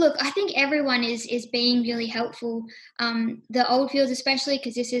 Look, I think everyone is being really helpful. The Oldfields especially,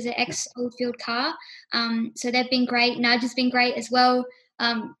 because this is an ex-Oldfield car. So they've been great. Nudge has been great as well.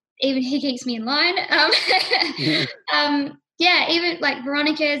 Even he keeps me in line. Yeah, even like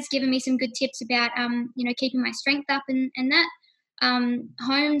Veronica's given me some good tips about, keeping my strength up and that.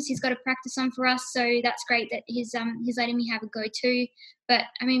 Holmes, he's got a practice on for us, so that's great that he's letting me have a go too. But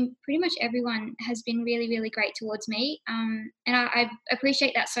I mean, pretty much everyone has been really, really great towards me, and I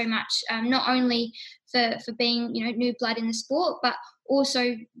appreciate that so much. Not only for being new blood in the sport, but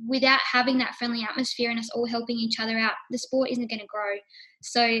also without having that friendly atmosphere and us all helping each other out, the sport isn't going to grow.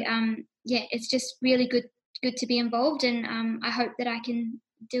 So yeah, it's just really good to be involved, and I hope that I can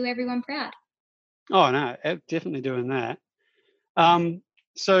do everyone proud. Oh no, definitely doing that.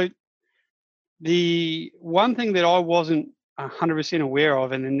 So the one thing that I wasn't 100% aware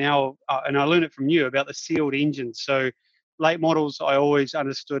of, and then now, and I learned it from you about the sealed engines. So late models, I always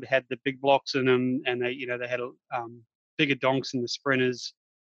understood had the big blocks in them, and they had bigger donks in the sprinters.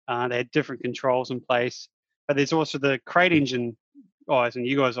 They had different controls in place, but there's also the crate engine guys, and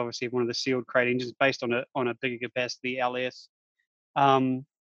you guys obviously have one of the sealed crate engines based on a bigger capacity LS. How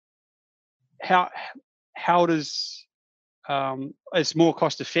does it's more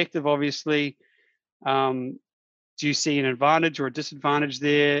cost effective, obviously. Do you see an advantage or a disadvantage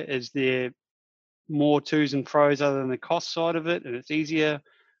there? Is there more twos and fros other than the cost side of it, and it's easier?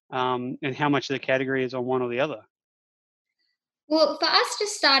 And how much of the category is on one or the other? Well, for us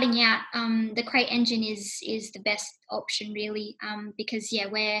just starting out, the crate engine is the best option really, because yeah,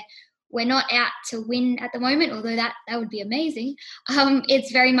 we're not out to win at the moment, although that would be amazing.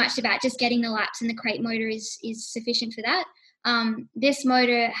 It's very much about just getting the laps, and the crate motor is sufficient for that. This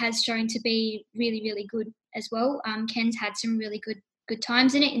motor has shown to be really, really good as well. Ken's had some really good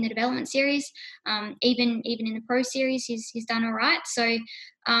times in it in the development series. Even in the pro series, he's done all right. So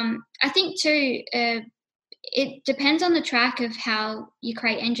I think too, it depends on the track of how your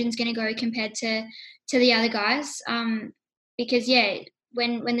crate engine's going to go compared to the other guys. Because yeah,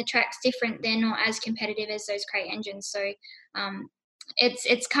 when the track's different, they're not as competitive as those crate engines. So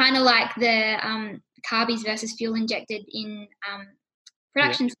it's kind of like the carbies versus fuel injected in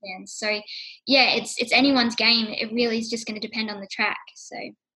production stands. So yeah, it's anyone's game. It really is just going to depend on the track. So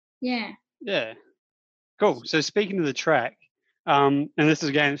yeah. Yeah, cool. So speaking of the track, and this is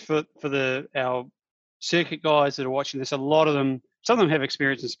again for our circuit guys that are watching this. A lot of them, some of them have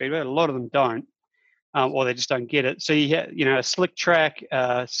experience in speedway. A lot of them don't, or they just don't get it. So you have a slick track,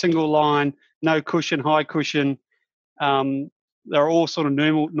 single line, no cushion, high cushion. They're all sort of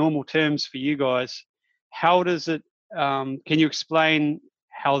normal terms for you guys. How does it? Can you explain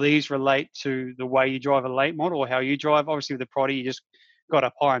how these relate to the way you drive a late model, or how you drive? Obviously, with the Proddy, you just got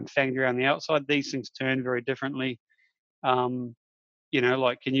up high and fanged around the outside. These things turn very differently.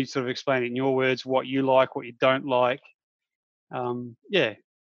 Like, can you sort of explain in your words what you like, what you don't like? Yeah.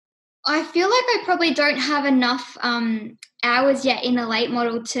 I feel like I probably don't have enough hours yet in the late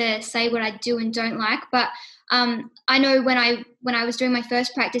model to say what I do and don't like, but I know when I was doing my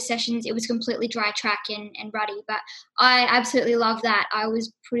first practice sessions, it was completely dry track and ruddy, but I absolutely love that. I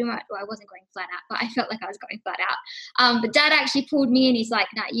was pretty much, well, I wasn't going flat out, but I felt like I was going flat out. But Dad actually pulled me in. He's like,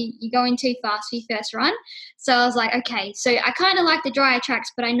 "No, you're going too fast for your first run." So I was like, okay. So I kind of like the drier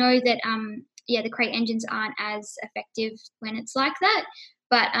tracks, but I know that the crate engines aren't as effective when it's like that.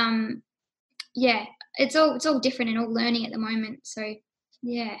 But yeah, it's all different and all learning at the moment. So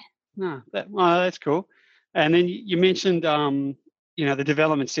yeah. No, that's cool. And then you mentioned, the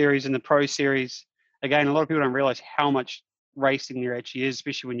development series and the pro series. Again, a lot of people don't realize how much racing there actually is,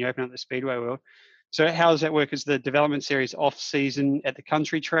 especially when you open up the speedway world. So how does that work? Is the development series off season at the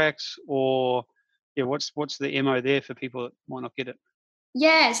country tracks, or what's the MO there for people that might not get it?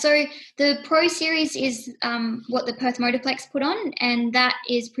 Yeah, so the Pro Series is what the Perth Motorplex put on, and that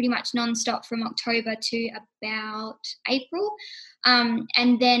is pretty much non-stop from October to about April.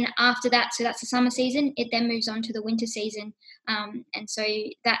 And then after that, so that's the summer season, it then moves on to the winter season. And so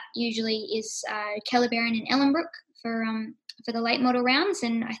that usually is Kellerberrin and Ellenbrook for the late model rounds,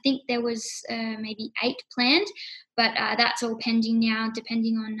 and I think there was maybe 8 planned, but that's all pending now,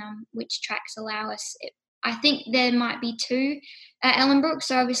 depending on which tracks allow us. I think there might be 2 at Ellenbrook,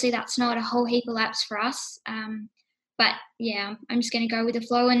 so obviously that's not a whole heap of laps for us. But yeah, I'm just going to go with the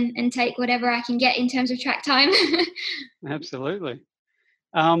flow and take whatever I can get in terms of track time. Absolutely.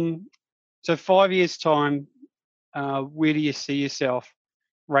 So 5 years' time, where do you see yourself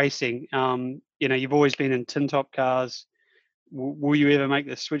racing? You've always been in tin top cars. Will you ever make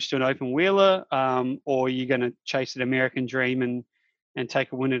the switch to an open wheeler, or are you going to chase an American dream and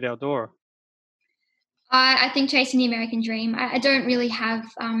take a win at Eldora? I think chasing the American dream. I don't really have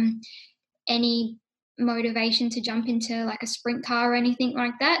any motivation to jump into like a sprint car or anything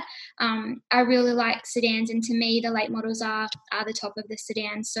like that. I really like sedans, and to me, the late models are the top of the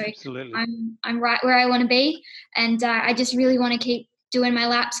sedans. So Absolutely. I'm right where I want to be, and I just really want to keep doing my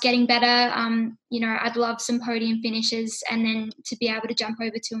laps, getting better. I'd love some podium finishes, and then to be able to jump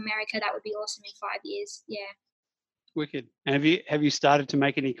over to America, that would be awesome in 5 years. Yeah. Wicked. And have you started to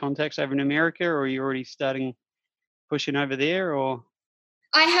make any contacts over in America, or are you already starting pushing over there? Or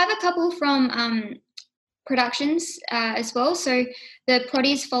I have a couple from productions as well. So the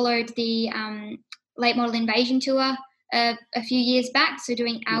Proddies followed the Late Model Invasion Tour a few years back, so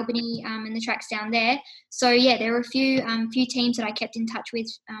doing Albany and the tracks down there. So yeah, there were a few teams that I kept in touch with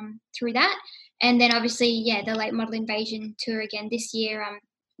through that. And then obviously, the Late Model Invasion Tour again this year.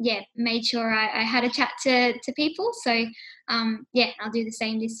 Made sure I had a chat to people. So I'll do the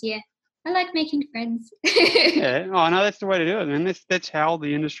same this year. I like making friends. yeah, oh no, that's the way to do it. And that's how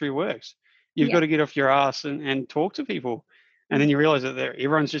the industry works. You've got to get off your ass and talk to people, and then you realize that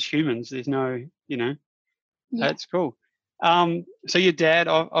everyone's just humans. There's no, That's cool. So your dad,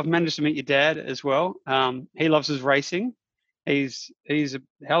 I've managed to meet your dad as well. He loves his racing. He's a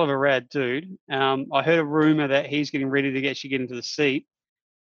hell of a rad dude. I heard a rumor that he's getting ready to actually get into the seat.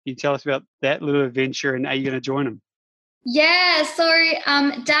 Can you tell us about that little adventure, and are you going to join him? Yeah, so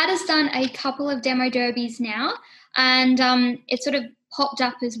Dad has done a couple of demo derbies now, and it sort of popped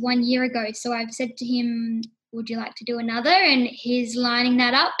up as 1 year ago. So I've said to him, would you like to do another? And he's lining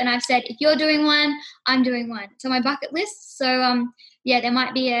that up. And I've said, if you're doing one, I'm doing one. It's on my bucket list. So there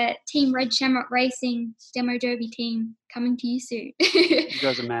might be a Team Red Shamrock Racing demo derby team coming to you soon. You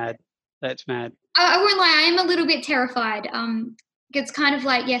guys are mad. That's mad. I won't lie, I am a little bit terrified. It's kind of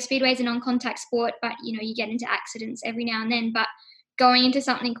like, Speedway's a non-contact sport, but, you get into accidents every now and then. But going into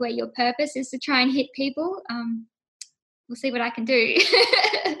something where your purpose is to try and hit people, we'll see what I can do.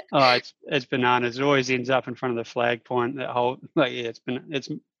 Oh, it's bananas. It always ends up in front of the flag point. That whole,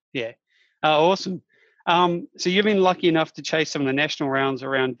 awesome. So you've been lucky enough to chase some of the national rounds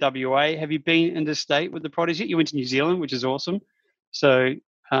around WA. Have you been interstate with the Proddies yet? You went to New Zealand, which is awesome. So,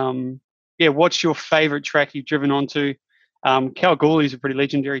 what's your favourite track you've driven onto? Kalgoorlie is a pretty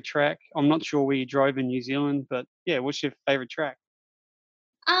legendary track. I'm not sure where you drove in New Zealand, but what's your favourite track?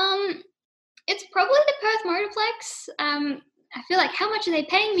 It's probably the Perth Motorplex. I feel like, how much are they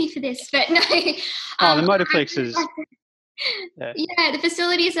paying me for this? But no. The Motorplex is. The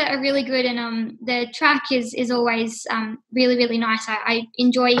facilities are really good, and the track is always really, really nice. I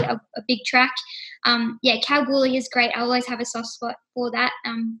enjoy a big track. Kalgoorlie is great. I always have a soft spot for that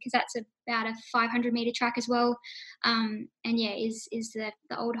because that's about a 500-meter track as well. Is the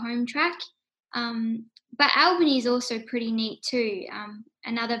old home track. But Albany is also pretty neat too.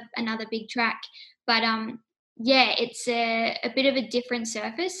 Another big track. But it's a bit of a different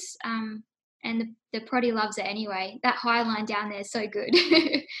surface. And the Proddy loves it anyway. That high line down there is so good.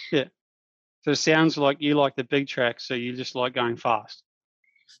 Yeah. So it sounds like you like the big tracks, so you just like going fast.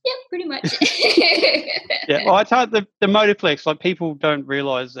 Yeah, pretty much. Yeah. Well, I thought the Motorplex, like, people don't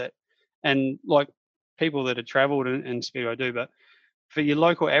realise that, and like people that have travelled in Speedway do, but for your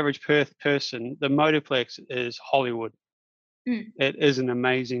local average Perth person, the Motorplex is Hollywood. It is an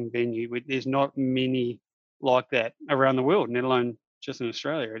amazing venue. There's not many like that around the world, let alone just in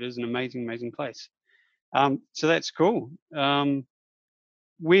Australia. It is an amazing, amazing place. So that's cool. There's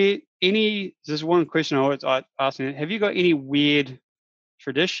one question I always ask, have you got any weird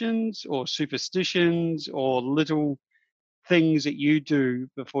traditions or superstitions or little things that you do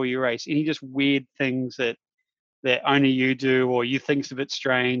before you race? Any just weird things that only you do, or you think's a bit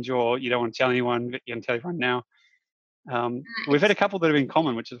strange, or you don't want to tell anyone, but you can tell everyone now? We've had a couple that have been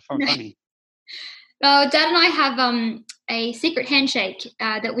common, which is funny. Dad and I have a secret handshake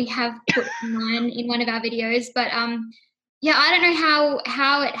that we have put in one of our videos. But I don't know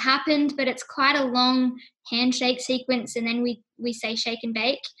how it happened, but it's quite a long handshake sequence, and then we say shake and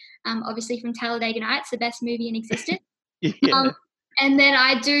bake. Obviously from Talladega Nights, the best movie in existence. Yeah. And then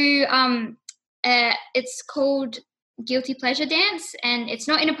I do it's called Guilty Pleasure Dance, and it's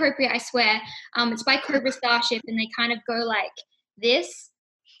not inappropriate, I swear. It's by Cobra Starship, and they kind of go like this.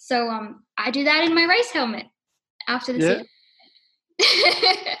 So I do that in my race helmet after the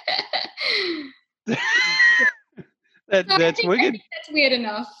That's wicked. That's weird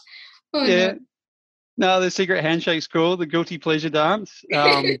enough. Oh, yeah. No, the secret handshake's cool. The Guilty Pleasure Dance.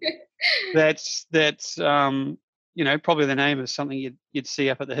 That's probably the name of something you'd see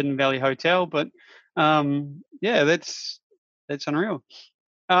up at the Hidden Valley Hotel. But that's unreal.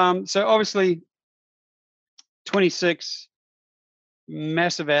 So obviously, 26,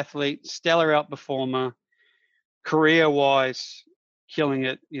 massive athlete, stellar outperformer, career-wise, killing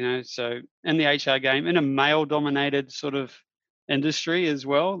it. So in the HR game, in a male-dominated sort of industry as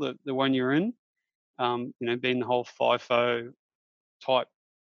well, the one you're in, being the whole FIFO type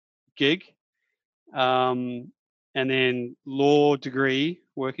gig, and then law degree,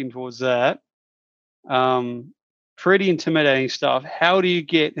 working towards that. Pretty intimidating stuff. How do you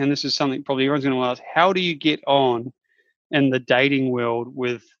get, and this is something probably everyone's going to ask, how do you get on in the dating world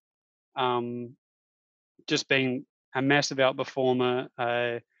with just being a massive outperformer,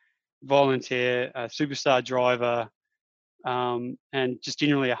 a volunteer, a superstar driver, and just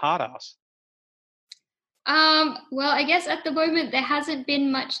generally a hard ass? Well, I guess at the moment there hasn't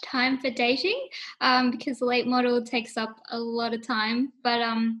been much time for dating because the late model takes up a lot of time. But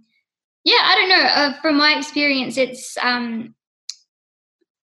yeah, I don't know. From my experience, it's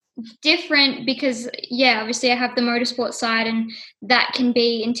different because, obviously I have the motorsport side and that can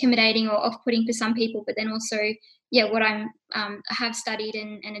be intimidating or off-putting for some people. But then also, what I have studied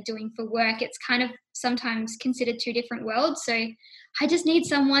and are doing for work, it's kind of sometimes considered two different worlds. So I just need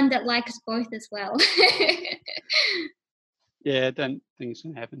someone that likes both as well. Yeah, I don't think it's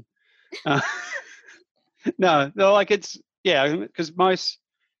going to happen. No, like it's, because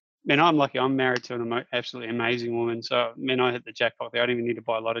I'm lucky. I'm married to an absolutely amazing woman. So, I hit the jackpot there. I don't even need to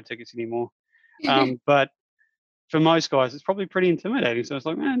buy a lot of tickets anymore. But for most guys, it's probably pretty intimidating. So it's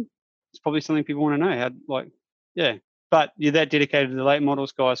like, man, it's probably something people want to know. But you're that dedicated to the late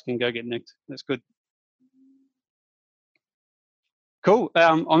models, guys can go get nicked. That's good. Cool.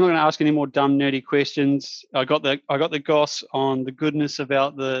 I'm not going to ask any more dumb, nerdy questions. I got the goss on the goodness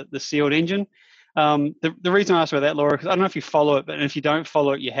about the sealed engine. The reason I asked about that, Laura, because I don't know if you follow it, but if you don't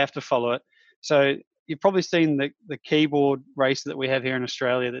follow it, you have to follow it. So you've probably seen the keyboard racer that we have here in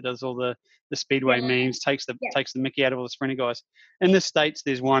Australia that does all the speedway memes, takes the mickey out of all the sprinter guys. In the States,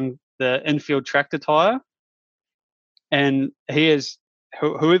 there's one, the infield tractor tire, and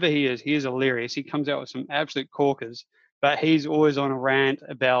whoever he is hilarious. He comes out with some absolute corkers, but he's always on a rant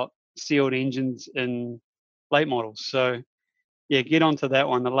about sealed engines in late models. So yeah, get onto that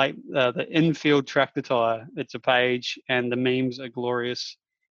one. The infield tractor tire. It's a page, and the memes are glorious.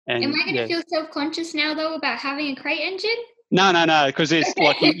 And am I going to feel self-conscious now though about having a crate engine? No, because it's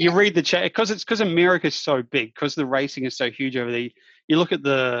like you read the chat, because America's so big, because the racing is so huge over there. You look at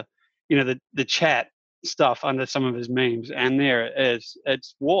the chat stuff under some of his memes, and there it is.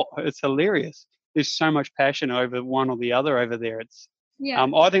 It's hilarious. There's so much passion over one or the other over there. It's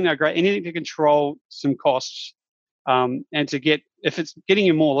I think they're great. Anything to control some costs, and if it's getting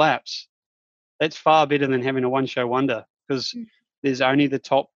you more laps, that's far better than having a one-show wonder, because there's only the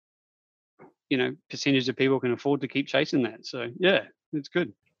top percentage of people can afford to keep chasing that. So yeah, it's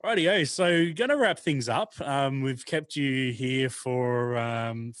good. Rightio. So going to wrap things up. We've kept you here for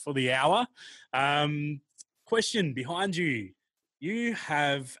the hour. Question behind you. You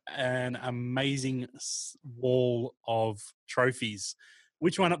have an amazing wall of trophies.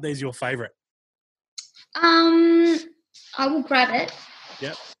 Which one up there is your favorite? I will grab it.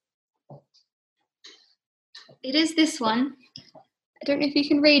 Yep. It is this one. I don't know if you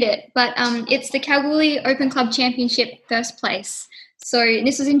can read it, but it's the Kalgoorlie Open Club Championship first place. So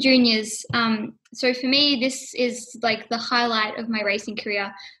this was in juniors. So for me, this is like the highlight of my racing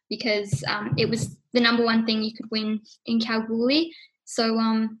career because it was the number one thing you could win in Kalgoorlie. So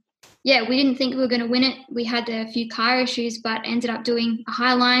we didn't think we were going to win it. We had a few car issues, but ended up doing a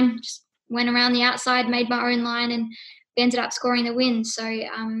high line, just went around the outside, made my own line, and ended up scoring the win. So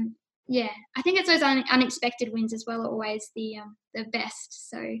I think it's those unexpected wins as well are always the best.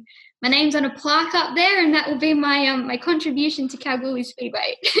 So my name's on a plaque up there, and that will be my my contribution to Kalgoorlie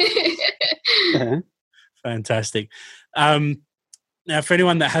Speedway. Fantastic. Now, for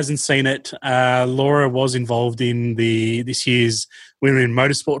anyone that hasn't seen it, Laura was involved in this year's Women in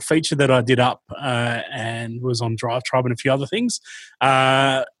Motorsport feature that I did up and was on Drive Tribe and a few other things.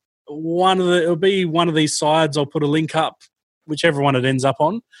 It'll be one of these sides. I'll put a link up, whichever one it ends up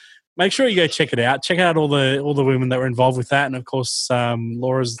on. Make sure you go check it out. Check out all the women that were involved with that, and of course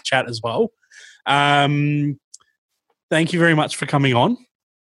Laura's chat as well. Thank you very much for coming on.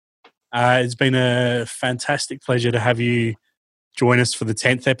 It's been a fantastic pleasure to have you join us for the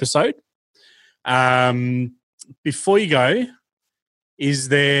 10th episode. Before you go, is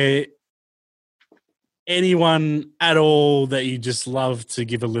there anyone at all that you just love to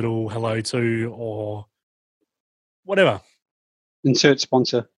give a little hello to or whatever? Insert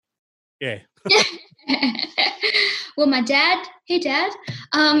sponsor. Yeah. Well, my dad. Hey, Dad.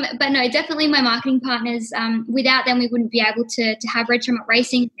 But no, definitely my marketing partners. Without them, we wouldn't be able to have Red Remote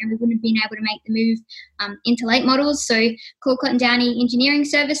Racing, and we wouldn't have been able to make the move into late models. So Callcott and Downey Engineering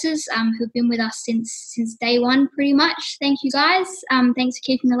Services, who've been with us since day one, pretty much. Thank you, guys. Thanks for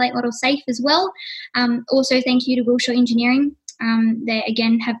keeping the late model safe as well. Also, thank you to Wilshire Engineering. They,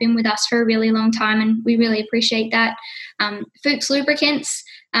 again, have been with us for a really long time, and we really appreciate that. Fuchs Lubricants,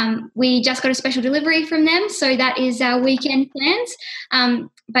 we just got a special delivery from them, so that is our weekend plans.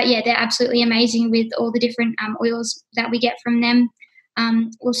 But, yeah, they're absolutely amazing with all the different oils that we get from them.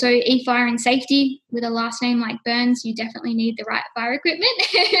 Also, eFire and Safety, with a last name like Burns, you definitely need the right fire equipment.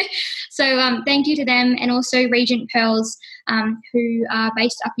 So thank you to them, and also Regent Pearls, who are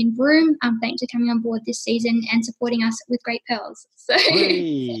based up in Broome. Thanks for coming on board this season and supporting us with great pearls. So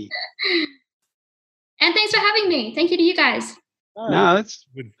and thanks for having me. Thank you to you guys. No, that's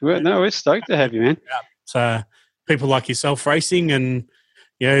good. No, we're stoked to have you, man. Yeah. So people like yourself racing and,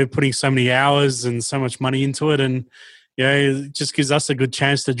 putting so many hours and so much money into it, and it just gives us a good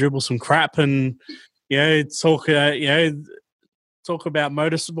chance to dribble some crap and, talk about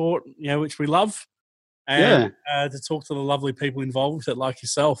motorsport, which we love, and to talk to the lovely people involved with it like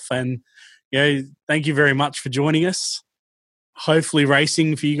yourself. And, thank you very much for joining us. Hopefully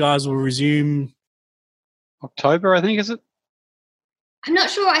racing for you guys will resume October, I think, is it? I'm not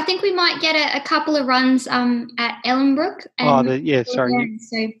sure. I think we might get a couple of runs at Ellenbrook. And sorry.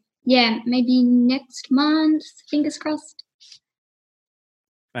 So, yeah, maybe next month. Fingers crossed.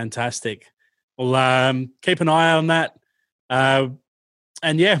 Fantastic. Well, keep an eye on that. And,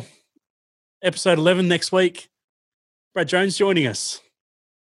 yeah, episode 11 next week. Brad Jones joining us.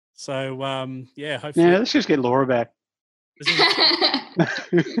 So, hopefully. Yeah, let's just get Laura back.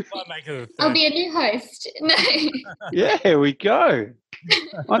 I'll be a new host. No. Yeah, here we go.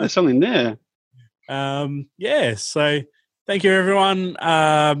 Oh, there's something there. So thank you, everyone.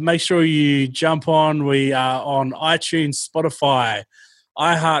 Make sure you jump on. We are on iTunes, Spotify,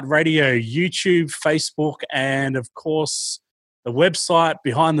 iHeartRadio, YouTube, Facebook, and, of course, the website,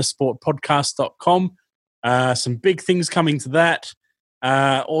 behindthesportpodcast.com. Some big things coming to that.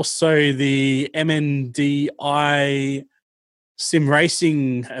 Also, the MNDI Sim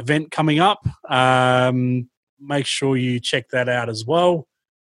Racing event coming up. Make sure you check that out as well.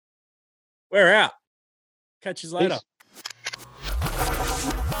 We're out. Catch you later. Peace.